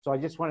 So I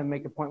just want to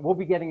make a point. We'll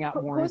be getting out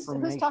more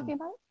information. Who's talking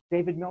about it?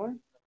 David Miller?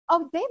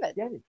 Oh, David.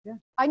 David, yeah.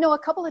 I know a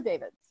couple of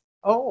Davids.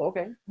 Oh,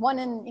 okay. One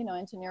in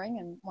engineering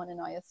and one in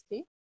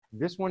IST.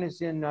 This one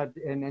is in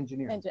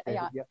engineering.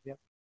 Yeah. Yep.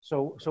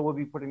 So we'll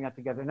be putting that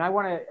together. And I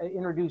want to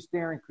introduce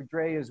Darren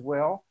Coudray as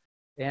well,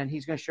 and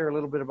he's going to share a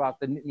little bit about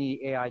the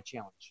Nittany AI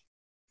Challenge.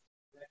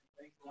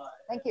 Thanks a lot.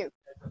 Thank you.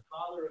 As a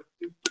father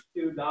of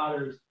two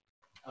daughters,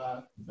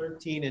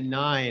 13 and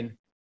 9,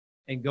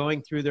 and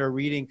going through their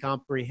reading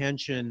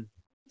comprehension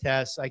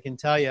tests, I can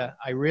tell you,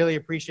 I really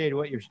appreciated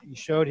what you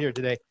showed here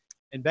today.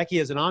 And Becky,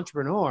 as an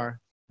entrepreneur,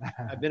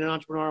 I've been an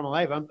entrepreneur all my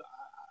life.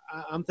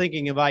 I'm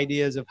thinking of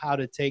ideas of how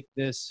to take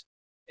this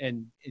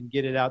and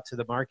get it out to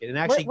the market. And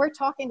actually, we're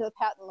talking to the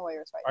patent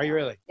lawyers right now. Are you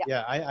really?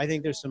 Yeah. I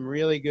think there's some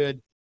really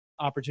good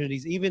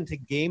opportunities, even to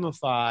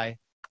gamify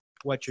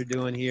what you're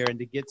doing here and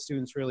to get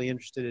students really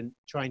interested in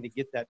trying to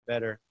get that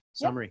better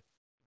summary.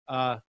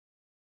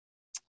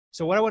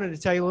 So what I wanted to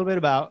tell you a little bit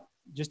about,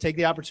 just take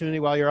the opportunity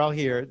while you're all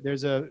here.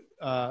 There's for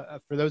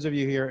those of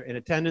you here in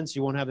attendance,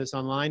 you won't have this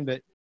online,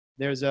 but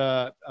there's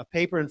a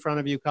paper in front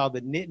of you called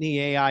the Nittany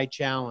AI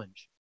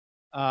Challenge.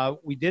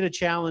 We did a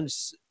challenge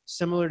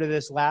similar to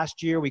this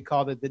last year. We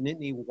called it the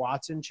Nittany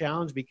Watson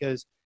Challenge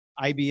because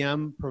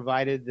IBM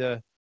provided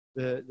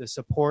the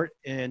support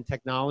and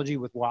technology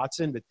with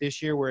Watson, but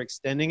this year we're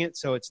extending it.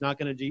 So it's not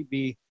going to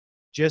be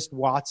just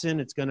Watson.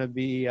 It's going to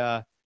be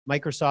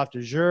Microsoft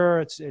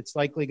Azure. It's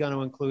likely going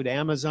to include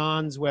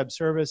Amazon's web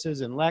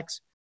services and Lex.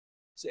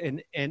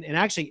 And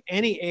actually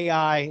any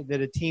AI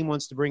that a team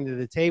wants to bring to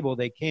the table,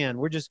 they can.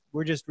 We're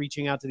just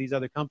reaching out to these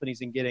other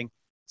companies and getting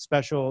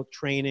special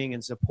training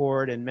and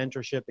support and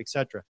mentorship,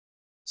 etc.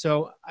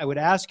 So I would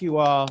ask you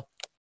all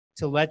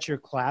to let your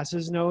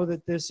classes know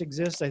that this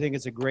exists. I think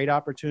it's a great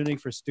opportunity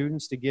for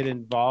students to get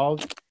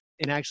involved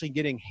in actually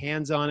getting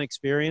hands-on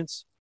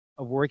experience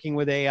of working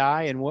with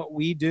AI. And what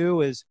we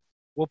do is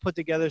we'll put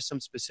together some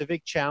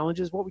specific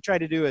challenges. What we try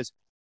to do is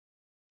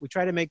we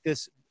try to make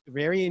this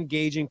very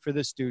engaging for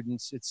the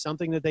students. It's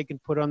something that they can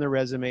put on their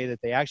resume that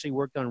they actually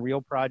worked on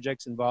real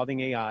projects involving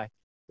AI.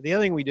 But the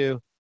other thing we do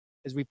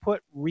is we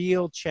put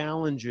real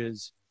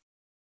challenges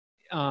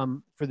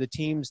for the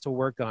teams to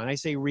work on. I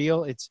say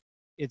real, it's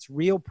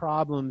real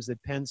problems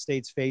that Penn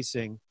State's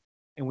facing,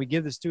 and we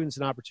give the students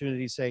an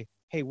opportunity to say,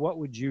 hey, what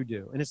would you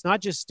do? And it's not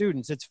just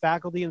students, it's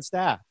faculty and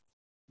staff.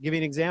 I'll give you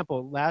an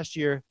example. Last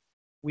year,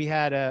 we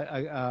had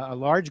a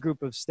large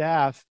group of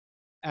staff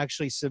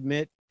actually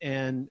submit,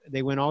 and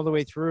they went all the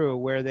way through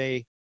where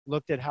they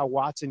looked at how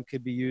Watson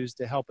could be used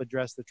to help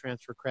address the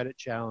transfer credit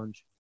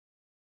challenge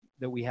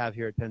that we have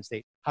here at Penn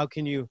State. How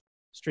can you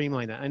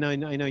streamline that? I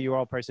know you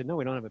all probably said, no,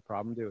 we don't have a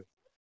problem, do we?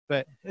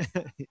 But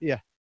yeah.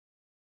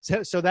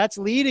 So that's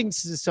leading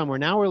to somewhere.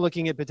 Now we're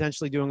looking at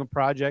potentially doing a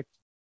project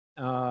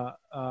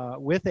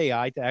with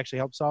AI to actually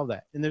help solve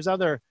that. And there's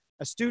a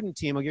student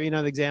team, I'll give you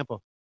another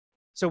example.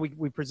 So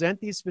we present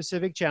these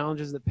specific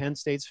challenges that Penn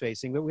State's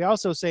facing, but we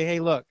also say, hey,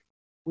 look,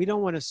 we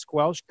don't want to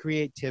squelch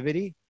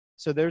creativity.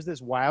 So there's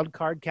this wild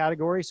card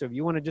category. So if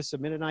you want to just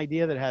submit an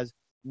idea that has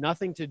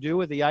nothing to do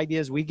with the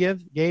ideas we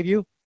gave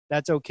you,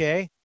 that's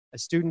okay. A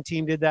student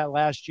team did that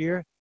last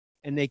year,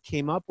 and they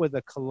came up with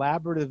a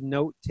collaborative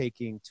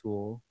note-taking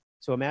tool.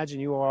 So imagine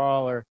you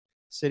all are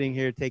sitting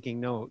here taking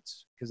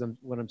notes, because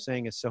what I'm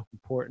saying is so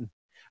important.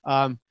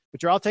 But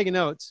you're all taking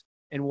notes,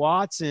 and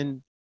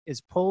Watson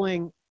is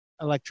pulling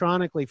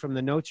electronically from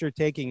the notes you're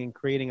taking and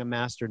creating a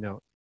master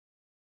note,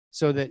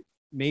 so that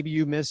maybe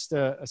you missed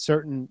a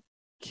certain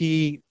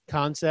key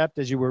concept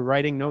as you were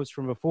writing notes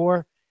from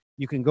before.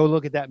 You can go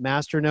look at that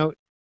master note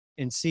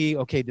and see,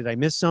 okay, did I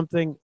miss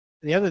something?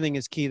 The other thing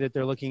is key that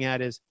they're looking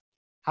at is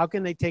how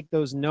can they take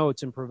those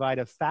notes and provide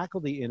a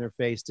faculty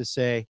interface to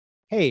say,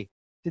 hey,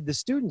 did the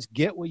students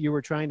get what you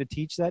were trying to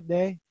teach that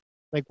day?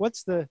 Like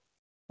what's the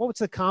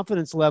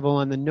confidence level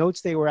on the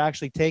notes they were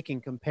actually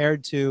taking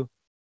compared to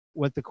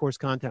what the course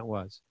content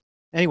was?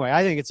 Anyway,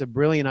 I think it's a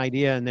brilliant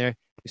idea, and they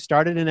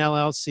started in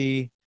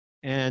LLC,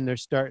 and they're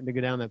starting to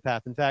go down that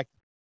path. In fact,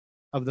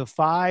 of the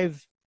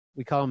 5,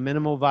 we call them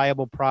minimal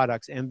viable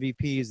products,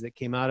 MVPs, that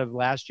came out of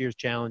last year's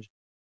challenge,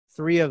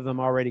 3 of them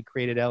already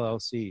created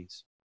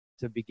LLCs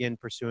to begin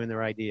pursuing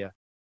their idea.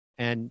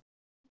 And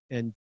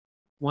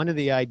one of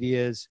the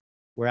ideas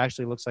where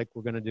actually looks like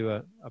we're going to do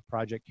a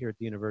project here at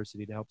the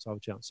university to help solve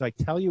the challenge. So I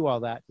tell you all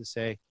that to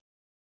say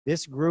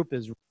this group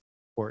is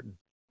important.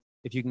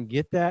 If you can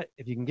get that,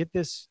 if you can get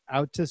this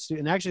out to students,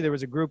 and actually there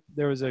was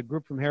a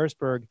group from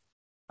Harrisburg,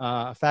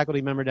 a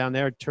faculty member down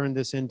there turned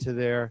this into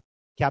their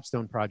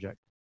capstone project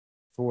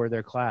for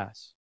their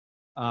class.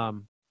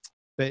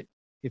 But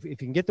if you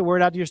can get the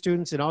word out to your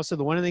students, and also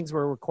one of the things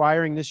we're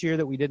requiring this year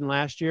that we didn't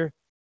last year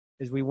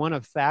is we want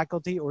a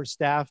faculty or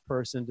staff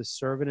person to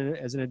serve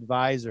as an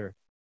advisor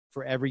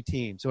for every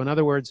team. So in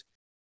other words,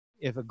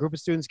 if a group of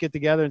students get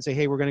together and say,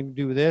 hey, we're going to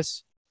do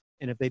this,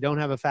 and if they don't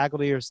have a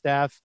faculty or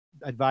staff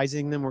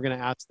advising them, we're going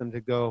to ask them to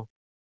go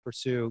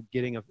pursue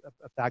getting a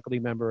faculty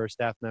member or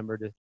staff member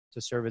to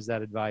serve as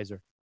that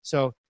advisor.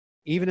 So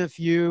even if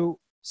you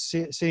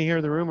sitting here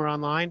in the room or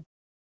online,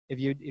 if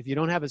you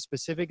don't have a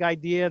specific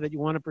idea that you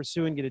want to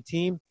pursue and get a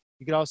team,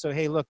 you could also,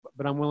 hey, look,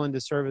 but I'm willing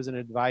to serve as an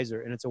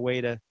advisor. And it's a way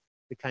to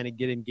kind of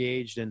get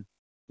engaged and,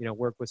 you know,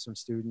 work with some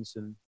students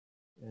and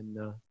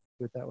do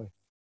it that way.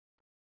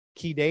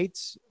 Key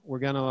dates, we're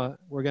gonna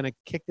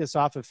kick this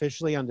off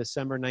officially on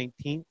December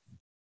 19th.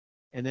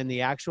 And then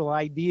the actual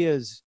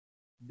ideas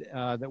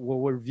that we'll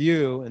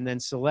review and then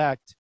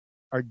select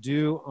are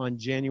due on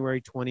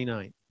January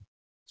 29th.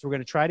 So we're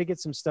going to try to get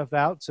some stuff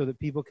out so that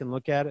people can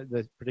look at it,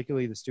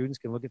 particularly the students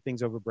can look at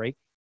things over break,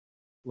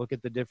 look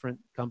at the different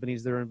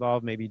companies that are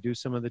involved, maybe do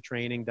some of the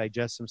training,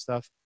 digest some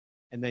stuff,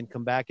 and then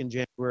come back in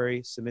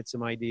January, submit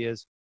some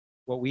ideas.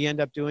 What we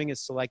end up doing is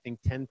selecting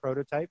 10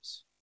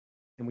 prototypes,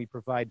 and we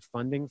provide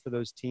funding for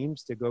those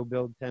teams to go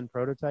build 10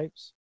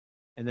 prototypes.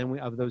 And then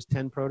of those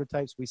 10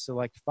 prototypes, we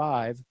select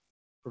 5,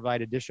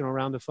 provide additional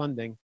round of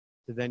funding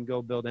to then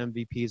go build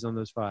MVPs on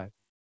those 5.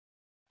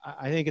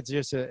 I think it's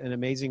just an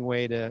amazing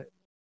way to,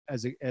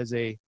 as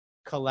a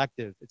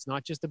collective, it's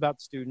not just about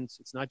students,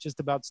 it's not just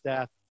about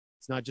staff,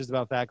 it's not just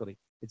about faculty.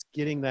 It's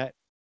getting the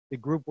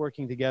group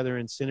working together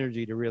in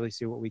synergy to really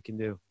see what we can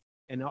do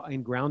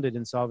and grounded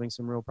in solving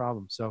some real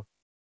problems. So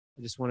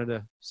I just wanted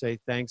to say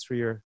thanks for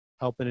your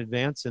help in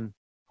advance, and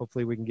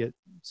hopefully we can get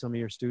some of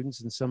your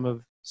students and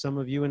some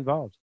of you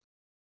involved.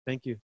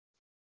 Thank you.